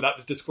Dollar that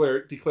was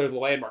declared the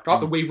landmark,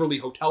 not the Waverly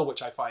Hotel,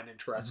 which I find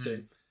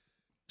interesting.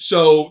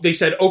 So they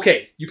said,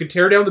 okay, you can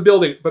tear down the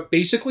building, but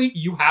basically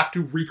you have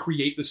to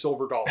recreate the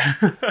Silver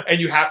Dollar.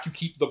 And you have to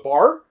keep the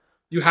bar,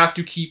 you have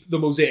to keep the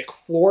mosaic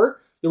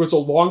floor. There was a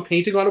long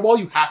painting on a wall.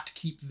 You have to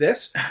keep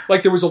this.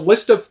 Like, there was a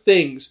list of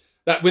things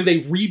that when they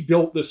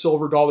rebuilt the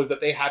silver dollar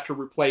that they had to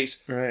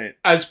replace Right.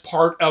 as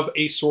part of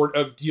a sort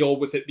of deal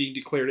with it being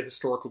declared a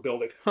historical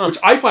building, Huh. which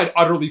I find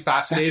utterly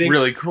fascinating. That's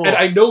really cool. And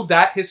I know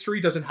that history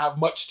doesn't have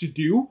much to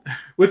do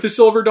with the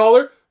silver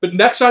dollar, but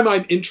next time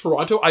I'm in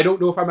Toronto, I don't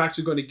know if I'm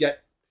actually going to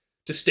get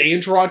to stay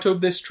in Toronto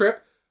this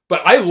trip,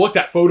 but I looked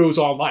at photos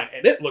online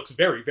and it looks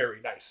very, very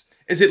nice.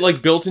 Is it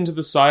like built into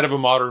the side of a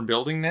modern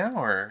building now,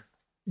 or?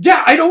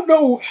 Yeah, I don't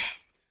know.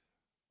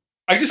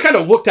 I just kind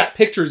of looked at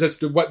pictures as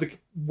to what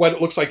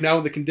it looks like now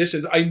in the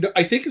conditions.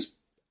 I think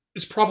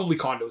it's probably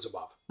condos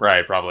above.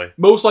 Right, probably.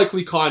 Most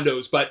likely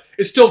condos, but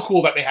it's still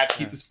cool that they had to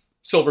keep this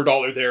silver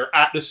dollar there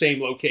at the same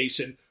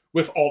location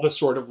with all the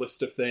sort of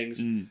list of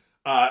things.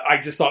 I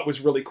just thought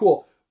was really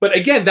cool. But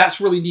again, that's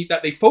really neat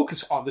that they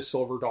focus on the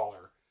silver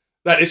dollar.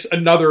 That is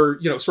another,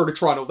 sort of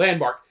Toronto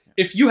landmark.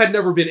 If you had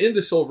never been in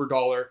the silver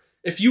dollar,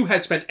 if you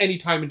had spent any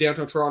time in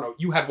downtown Toronto,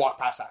 you had walked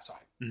past that sign.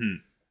 Mm-hmm.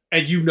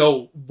 And you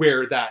know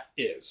where that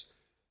is.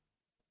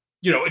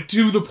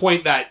 To the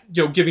point that,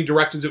 giving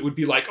directions, it would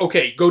be like,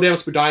 okay, go down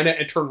Spadina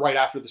and turn right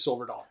after the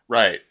silver dollar.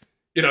 Right.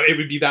 It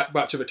would be that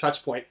much of a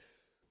touch point.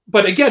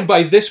 But again,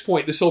 by this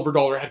point, the silver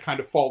dollar had kind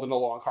of fallen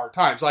along hard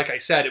times. Like I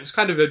said, it was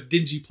kind of a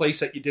dingy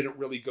place that you didn't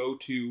really go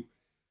to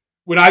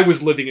when I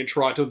was living in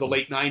Toronto in the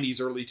late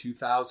 90s, early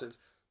 2000s.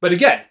 But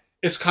again,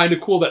 it's kind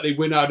of cool that they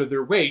went out of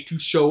their way to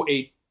show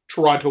a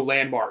Toronto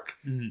landmark,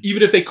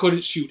 even if they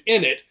couldn't shoot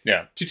in it,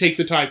 to take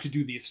the time to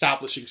do the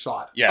establishing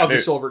shot of the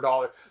silver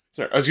dollar.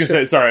 Sorry, I was going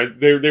to say,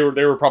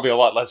 they were probably a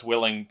lot less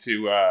willing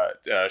to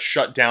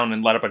shut down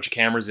and let a bunch of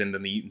cameras in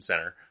than the Eaton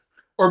Center.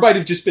 Or it might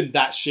have just been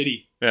that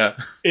shitty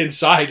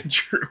inside.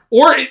 True.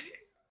 Or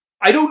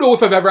I don't know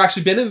if I've ever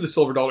actually been in the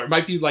silver dollar. It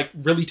might be like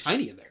really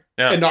tiny in there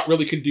and not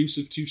really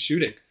conducive to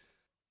shooting.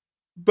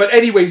 But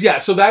anyways,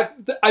 so that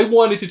I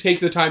wanted to take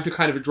the time to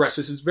kind of address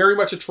this. It's very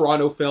much a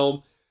Toronto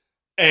film,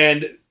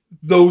 and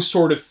those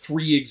sort of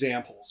three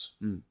examples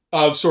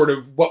of sort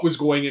of what was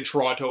going in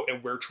Toronto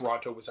and where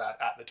Toronto was at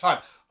the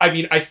time. I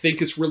mean, I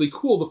think it's really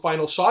cool. The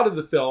final shot of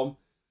the film,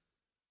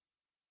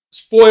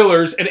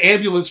 spoilers, an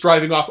ambulance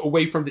driving off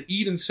away from the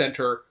Eaton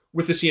Center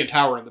with the CN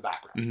Tower in the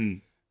background. Mm-hmm.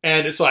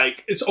 And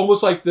it's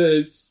almost like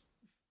the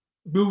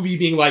movie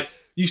being like,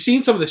 you've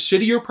seen some of the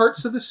shittier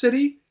parts of the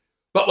city,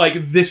 but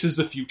like, this is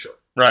the future.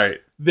 Right.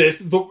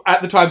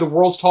 At the time, the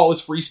world's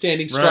tallest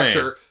freestanding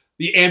structure. Right.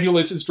 The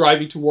ambulance is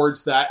driving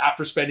towards that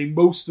after spending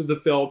most of the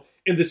film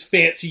in this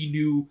fancy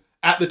new,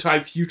 at the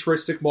time,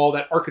 futuristic mall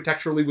that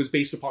architecturally was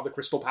based upon the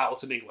Crystal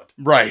Palace in England.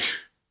 Right.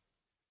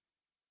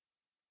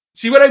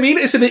 See what I mean?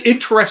 It's an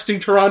interesting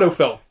Toronto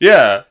film.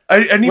 Yeah.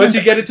 Once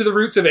you get into the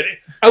roots of it,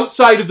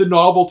 outside of the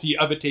novelty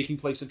of it taking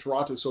place in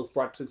Toronto, so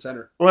front and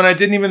center. Well, and I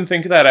didn't even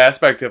think of that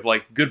aspect of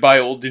like, goodbye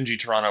old dingy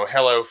Toronto,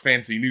 hello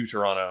fancy new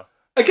Toronto.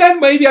 Again,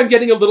 maybe I'm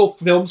getting a little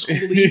film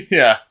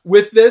schooly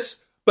with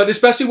this, but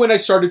especially when I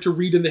started to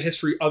read in the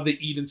history of the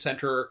Eaton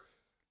Center,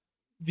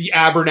 the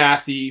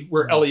Abernathy,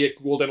 where Elliot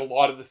Gould and a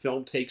lot of the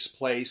film takes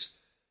place,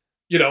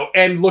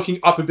 and looking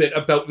up a bit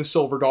about the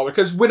silver dollar.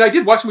 Because when I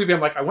did watch the movie, I'm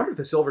like, I wonder if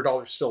the silver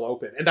dollar is still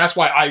open. And that's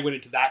why I went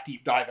into that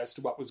deep dive as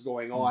to what was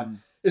going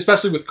on,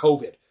 especially with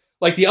COVID.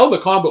 Like the El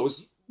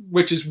Mocambo,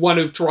 which is one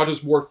of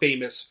Toronto's more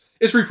famous,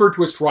 is referred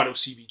to as Toronto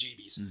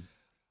CBGBs.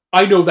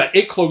 I know that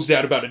it closed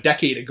down about a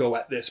decade ago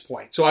at this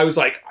point. So I was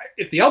like,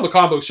 if the El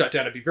Mocambo shut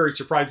down, I'd be very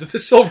surprised if the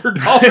silver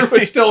dollar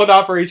was still in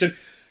operation,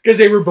 because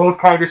they were both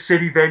kind of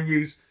shitty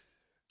venues.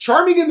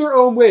 Charming in their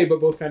own way,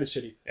 but both kind of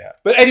shitty. Yeah.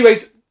 But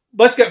anyways,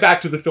 let's get back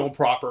to the film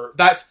proper.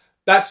 That's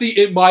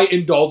my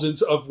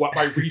indulgence of what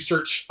my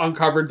research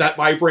uncovered, that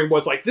my brain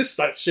was like, this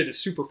shit is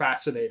super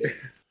fascinating.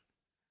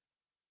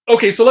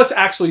 Okay, so let's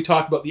actually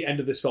talk about the end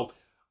of this film.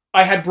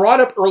 I had brought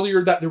up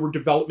earlier that there were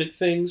development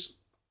things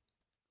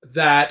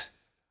that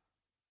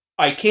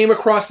I came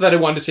across that I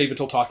wanted to save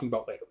until talking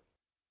about later.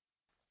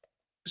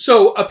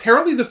 So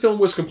apparently the film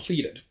was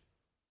completed.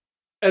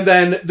 And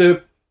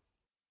then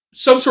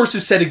some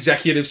sources said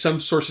executives, some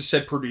sources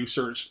said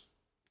producers.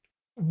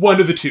 One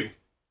of the two,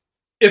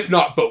 if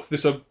not both.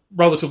 This is a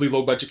relatively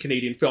low-budget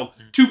Canadian film.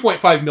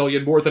 $2.5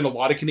 million, more than a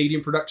lot of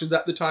Canadian productions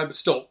at the time, but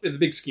still, in the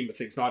big scheme of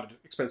things, not an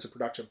expensive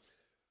production.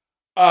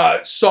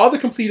 Saw the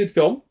completed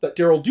film that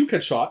Daryl Duke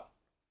had shot,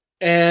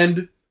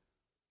 and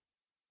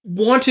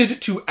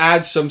wanted to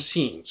add some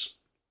scenes.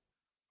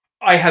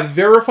 I have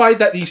verified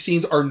that these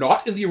scenes are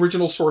not in the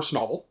original source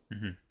novel,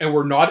 and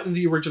were not in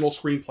the original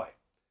screenplay.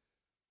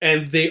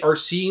 And they are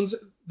scenes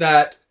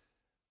that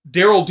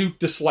Daryl Duke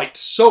disliked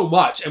so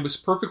much and was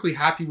perfectly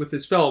happy with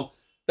his film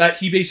that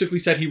he basically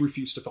said he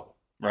refused to film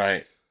it.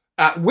 Right.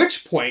 At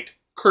which point,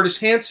 Curtis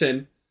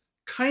Hanson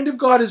kind of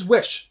got his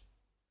wish.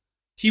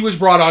 He was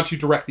brought on to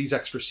direct these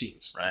extra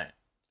scenes. Right.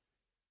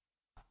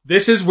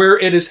 This is where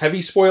it is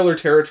heavy spoiler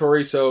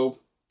territory, so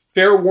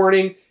fair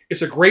warning,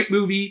 it's a great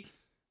movie.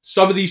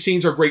 Some of these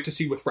scenes are great to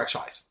see with fresh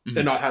eyes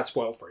and not have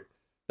spoiled for you.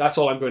 That's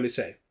all I'm going to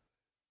say.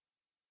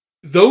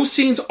 Those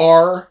scenes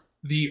are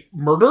the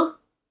murder,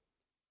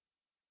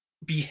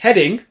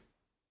 beheading,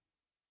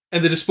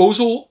 and the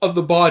disposal of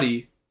the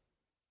body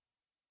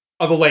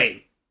of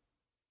Elaine,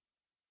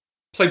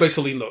 played by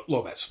Celine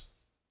Lopez.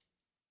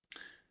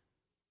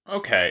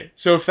 Okay,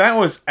 so if that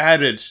was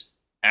added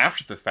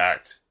after the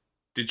fact,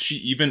 did she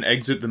even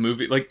exit the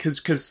movie? Like,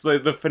 because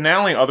the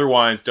finale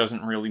otherwise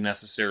doesn't really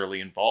necessarily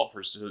involve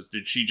her. So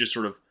did she just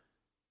sort of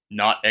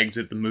not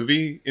exit the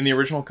movie in the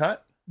original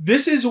cut?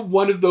 This is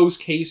one of those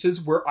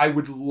cases where I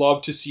would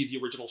love to see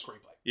the original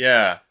screenplay.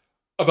 Yeah.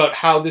 About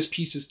how this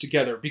pieces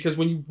together. Because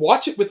when you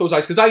watch it with those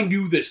eyes, because I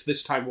knew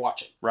this time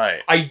watching.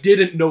 Right. I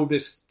didn't know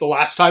this the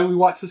last time we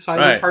watched The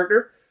Silent Right.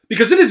 Partner.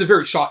 Because it is a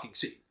very shocking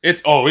scene.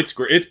 It's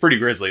pretty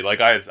grisly.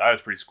 Like, I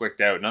was pretty squicked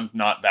out, and I'm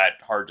not that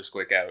hard to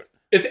squick out.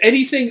 If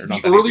anything, Or the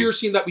not that earlier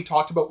easy. scene that we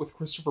talked about with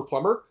Christopher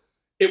Plummer,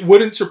 it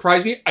wouldn't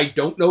surprise me. I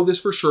don't know this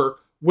for sure.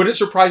 Wouldn't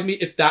surprise me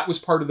if that was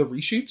part of the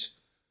reshoots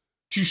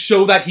to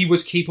show that he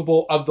was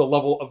capable of the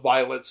level of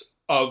violence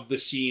of the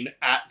scene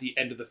at the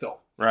end of the film.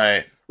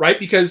 Right. Right?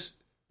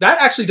 Because that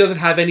actually doesn't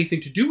have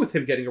anything to do with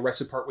him getting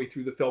arrested partway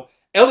through the film.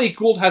 Elliot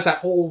Gould has that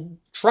whole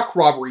truck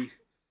robbery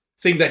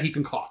thing that he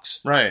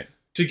concocts Right.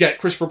 to get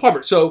Christopher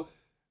Plummer. So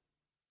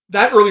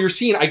that earlier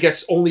scene, I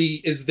guess,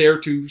 only is there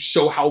to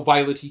show how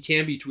violent he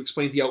can be, to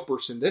explain the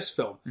outbursts in this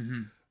film.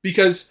 Mm-hmm.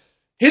 Because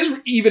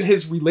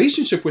his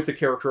relationship with the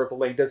character of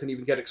Elaine doesn't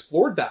even get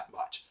explored that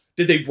much.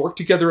 Did they work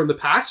together in the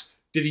past?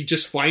 Did he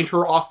just find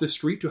her off the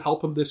street to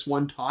help him this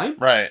one time?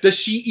 Right. Does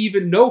she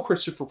even know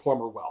Christopher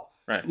Plummer well?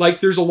 Right. Like,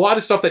 there's a lot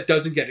of stuff that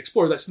doesn't get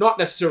explored. That's not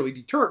necessarily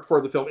deterrent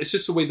for the film. It's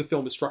just the way the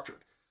film is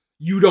structured.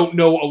 You don't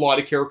know a lot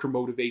of character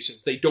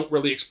motivations. They don't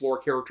really explore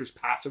characters'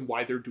 past and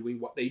why they're doing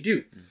what they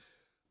do. Mm.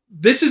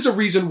 This is a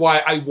reason why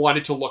I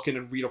wanted to look in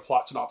and read a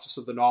plot synopsis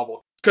of the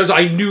novel, because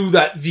I knew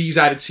that these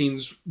added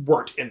scenes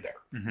weren't in there.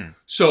 Mm-hmm.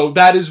 So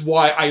that is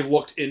why I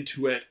looked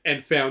into it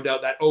and found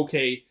out that,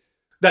 okay,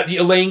 that the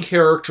Elaine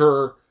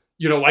character,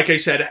 you know, like I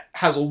said,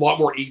 has a lot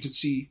more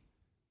agency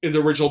in the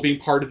original, being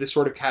part of this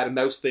sort of cat and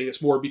mouse thing.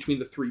 It's more between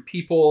the three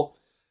people.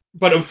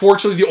 But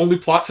unfortunately, the only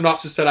plot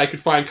synopsis that I could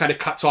find kind of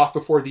cuts off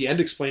before the end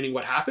explaining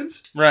what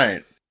happens.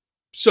 Right.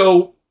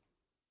 So,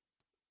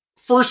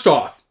 first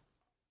off,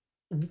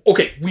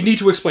 okay, we need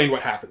to explain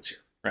what happens here.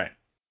 Right.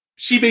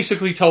 She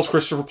basically tells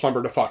Christopher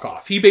Plummer to fuck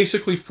off. He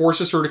basically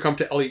forces her to come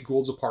to Elliot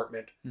Gould's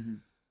apartment. Mm-hmm.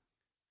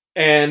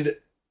 And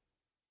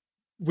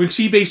when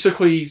she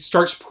basically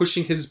starts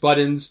pushing his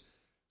buttons,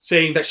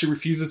 saying that she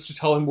refuses to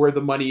tell him where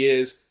the money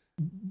is,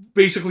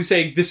 basically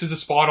saying this is a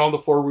spot on the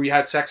floor where we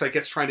had sex, I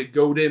guess trying to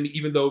goad him,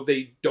 even though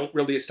they don't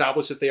really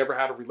establish if they ever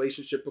had a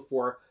relationship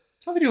before.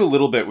 Well, they do a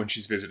little bit when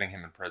she's visiting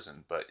him in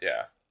prison, but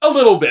yeah. A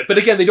little bit, but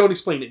again, they don't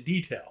explain in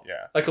detail.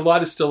 Yeah. Like, a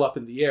lot is still up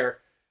in the air.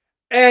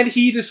 And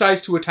he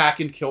decides to attack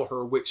and kill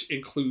her, which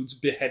includes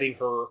beheading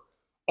her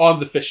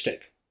on the fish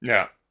tank.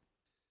 Yeah.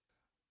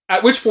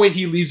 At which point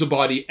he leaves the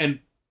body and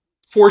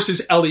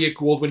forces Elliot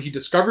Gould, when he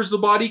discovers the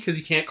body, because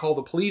he can't call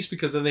the police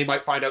because then they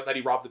might find out that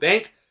he robbed the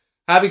bank,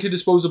 having to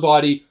dispose of the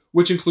body,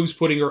 which includes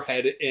putting her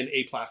head in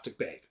a plastic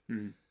bag.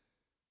 Mm.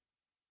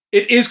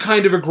 It is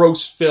kind of a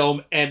gross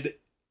film, and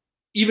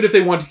even if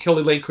they wanted to kill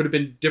Elaine, could have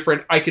been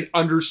different. I can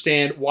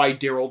understand why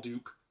Daryl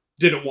Duke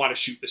didn't want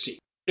to shoot the scene.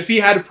 If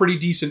he had a pretty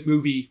decent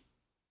movie,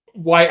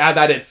 why add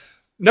that in?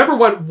 Number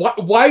one,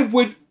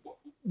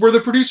 were the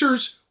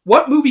producers,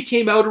 what movie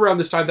came out around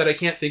this time that I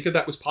can't think of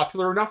that was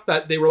popular enough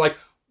that they were like,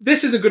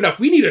 this isn't good enough.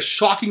 We need a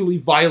shockingly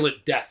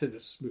violent death in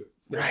this movie.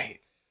 Right.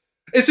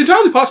 It's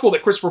entirely possible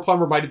that Christopher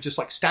Plummer might have just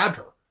like stabbed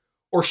her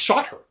or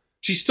shot her.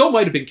 She still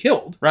might have been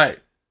killed. Right.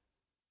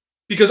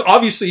 Because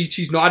obviously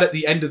she's not at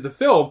the end of the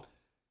film.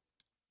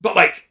 But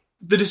like,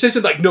 the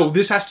decision, like, no,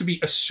 this has to be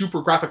a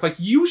super graphic. Like,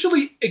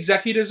 usually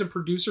executives and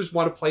producers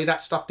want to play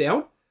that stuff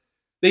down.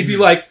 They'd be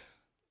like,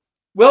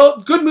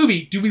 well, good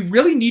movie. Do we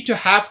really need to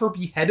have her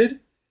beheaded?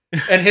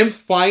 And him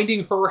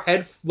finding her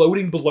head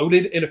floating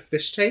bloated in a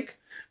fish tank?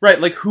 Right,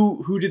 like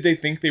who did they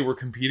think they were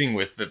competing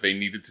with that they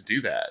needed to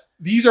do that?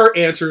 These are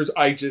answers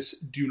I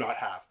just do not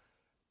have.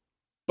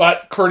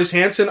 But Curtis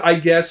Hanson, I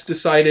guess,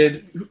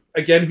 decided,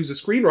 again, who's a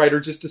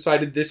screenwriter, just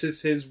decided this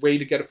is his way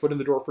to get a foot in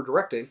the door for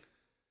directing.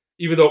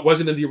 Even though it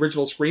wasn't in the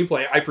original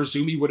screenplay, I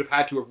presume he would have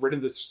had to have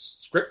written the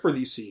script for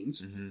these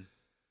scenes. Mm-hmm.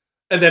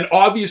 And then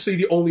obviously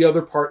the only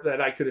other part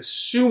that I could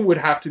assume would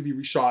have to be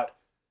reshot.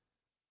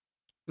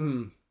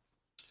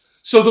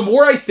 So the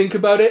more I think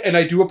about it, and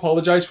I do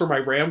apologize for my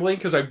rambling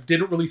because I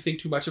didn't really think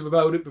too much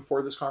about it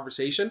before this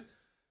conversation.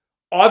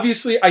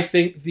 Obviously, I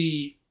think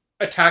the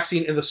attack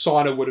scene in the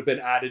sauna would have been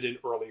added in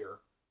earlier.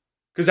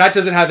 Because that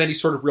doesn't have any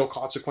sort of real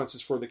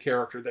consequences for the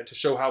character than to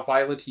show how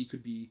violent he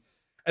could be.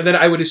 And then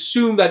I would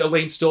assume that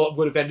Elaine still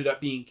would have ended up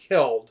being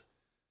killed.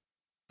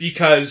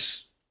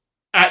 Because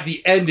at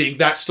the ending,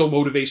 that's still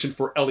motivation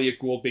for Elliot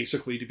Gould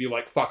basically to be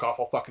like, fuck off,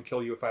 I'll fucking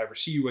kill you if I ever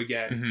see you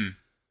again. Mm-hmm.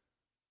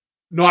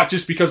 Not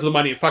just because of the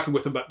money and fucking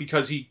with him, but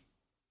because he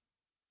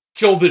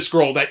killed this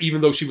girl that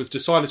even though she was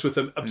dishonest with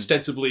him,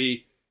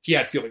 ostensibly he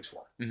had feelings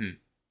for. Mm-hmm.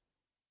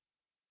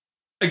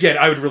 Again,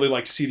 I would really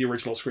like to see the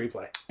original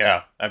screenplay.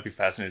 Yeah, I'd be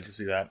fascinated to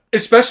see that.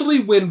 Especially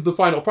when the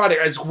final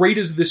product, as great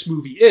as this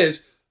movie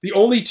is, the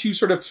only two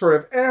sort of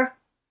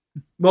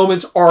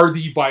moments are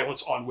the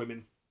violence on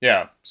women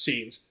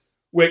scenes,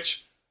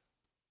 which,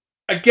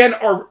 again,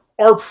 are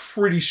are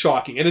pretty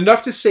shocking. And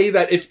enough to say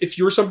that if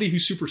you're somebody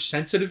who's super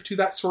sensitive to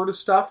that sort of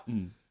stuff,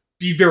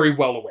 be very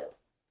well aware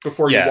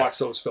before you watch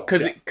those films.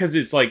 Because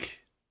it's like...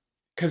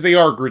 Because they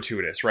are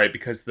gratuitous, right?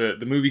 Because the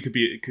movie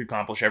could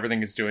accomplish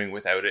everything it's doing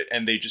without it,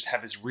 and they just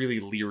have this really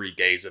leery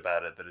gaze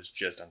about it that is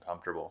just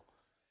uncomfortable.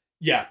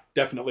 Yeah,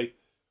 definitely.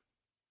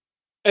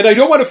 And I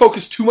don't want to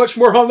focus too much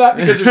more on that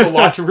because there's a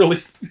lot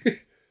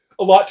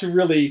to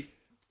really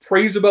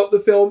praise about the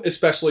film,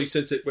 especially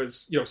since it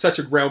was, such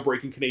a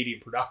groundbreaking Canadian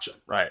production.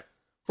 Right.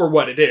 For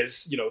what it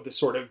is, this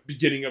sort of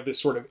beginning of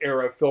this sort of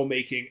era of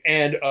filmmaking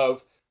and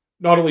of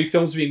not only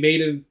films being made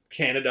in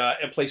Canada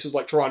and places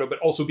like Toronto, but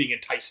also being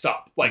enticed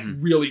up,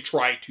 really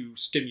trying to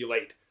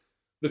stimulate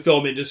the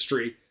film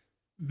industry.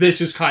 This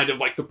is kind of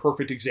like the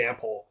perfect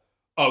example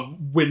of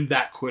when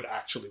that could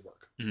actually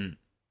work. Mm-hmm.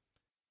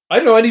 I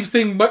don't know,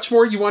 anything much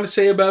more you want to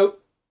say about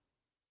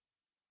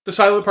The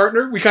Silent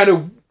Partner? We kind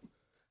of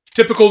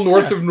typical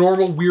north of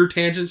normal weird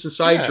tangents and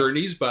side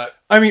journeys, but...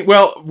 I mean,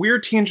 well,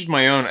 weird tangent of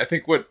my own. I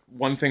think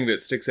one thing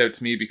that sticks out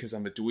to me because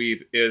I'm a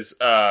dweeb is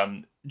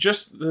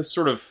just the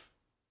sort of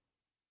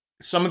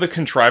some of the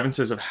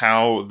contrivances of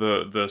how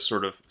the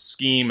sort of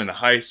scheme and the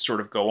heist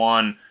sort of go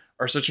on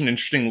are such an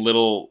interesting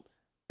little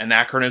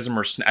anachronism,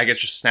 or I guess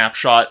just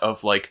snapshot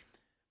of like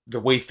the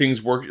way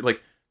things work,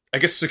 like I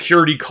guess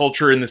security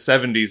culture in the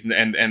 70s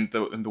and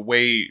the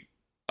way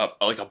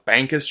like a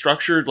bank is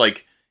structured.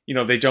 Like,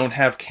 they don't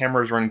have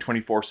cameras running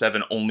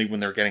 24/7 only when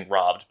they're getting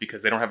robbed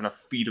because they don't have enough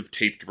feet of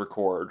tape to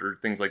record or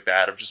things like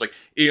that. Of just like,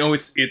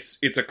 it's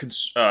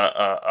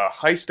a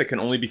heist that can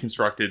only be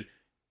constructed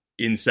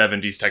in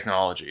 70s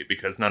technology,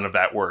 because none of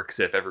that works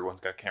if everyone's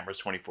got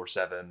cameras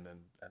 24/7 and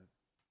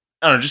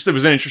I don't know, just it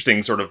was an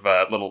interesting sort of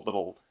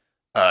little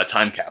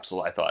time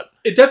capsule, I thought.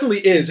 It definitely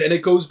is, and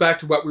it goes back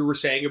to what we were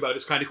saying about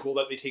it's kind of cool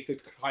that they take the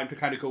time to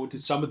kind of go into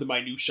some of the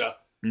minutia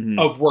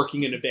of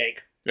working in a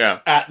bank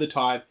at the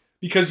time,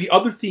 because the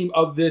other theme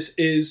of this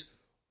is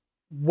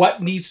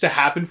what needs to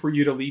happen for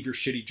you to leave your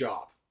shitty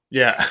job.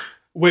 Yeah.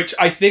 Which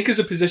I think is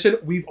a position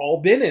we've all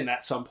been in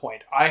at some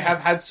point. I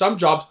have had some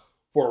jobs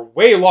for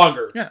way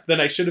longer than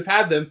I should have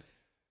had them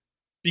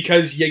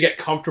because you get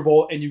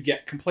comfortable and you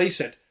get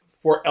complacent.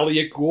 For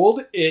Elliot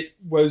Gould, it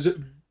was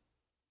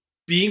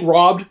being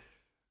robbed,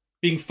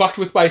 being fucked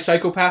with by a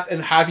psychopath,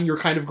 and having your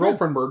kind of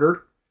girlfriend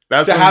murdered.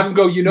 Have him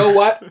go, you know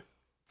what?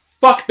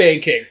 Fuck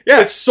banking. Yeah.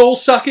 It's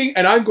soul-sucking,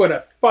 and I'm going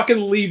to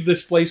fucking leave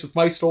this place with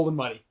my stolen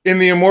money. In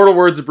the immortal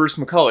words of Bruce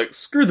McCulloch,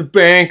 screw the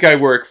bank I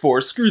work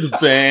for, screw the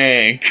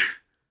bank.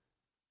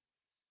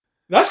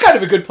 That's kind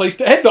of a good place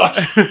to end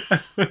on.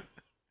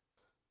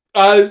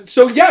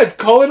 So yeah,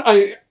 Colin,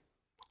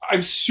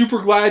 I'm super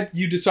glad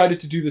you decided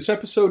to do this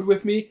episode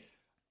with me.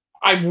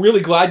 I'm really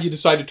glad you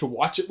decided to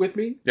watch it with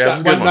me. Yeah,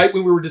 that one night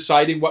when we were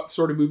deciding what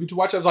sort of movie to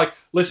watch, I was like,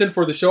 listen,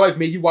 for the show, I've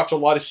made you watch a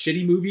lot of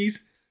shitty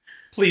movies.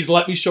 Please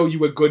let me show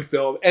you a good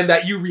film, and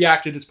that you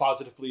reacted as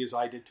positively as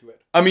I did to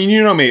it. I mean,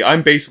 you know me,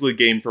 I'm basically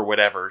game for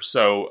whatever.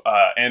 So,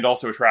 and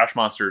also a trash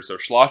monster. So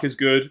schlock is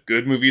good.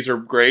 Good movies are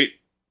great.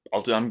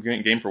 I'm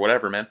game for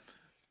whatever, man.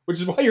 Which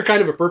is why you're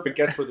kind of a perfect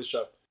guest for the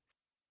show.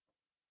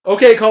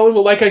 Okay, Colin,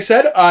 well, like I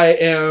said, I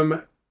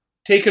am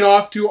taken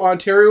off to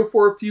Ontario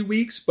for a few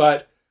weeks,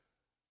 but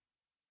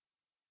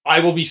I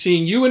will be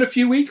seeing you in a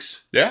few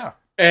weeks. Yeah.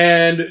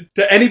 And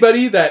to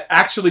anybody that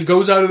actually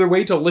goes out of their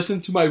way to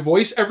listen to my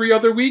voice every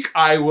other week,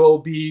 I will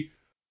be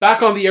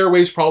back on the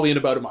airwaves probably in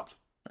about a month.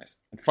 Nice.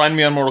 And find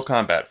me on Mortal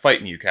Kombat.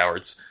 Fight me, you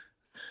cowards.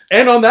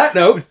 And on that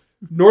note,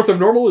 North of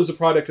Normal is a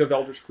product of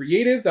Eldritch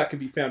Creative that can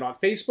be found on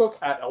Facebook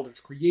at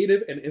Eldritch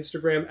Creative and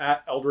Instagram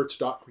at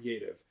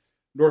eldritch.creative.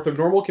 North of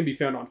Normal can be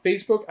found on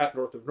Facebook at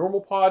North of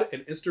Normal Pod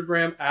and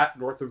Instagram at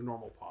North of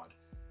Normal Pod.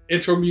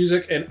 Intro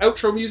music and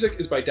outro music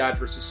is by Dad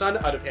vs. Son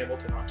out of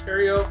Hamilton,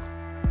 Ontario.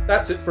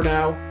 That's it for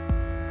now.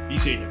 Be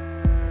seeing you.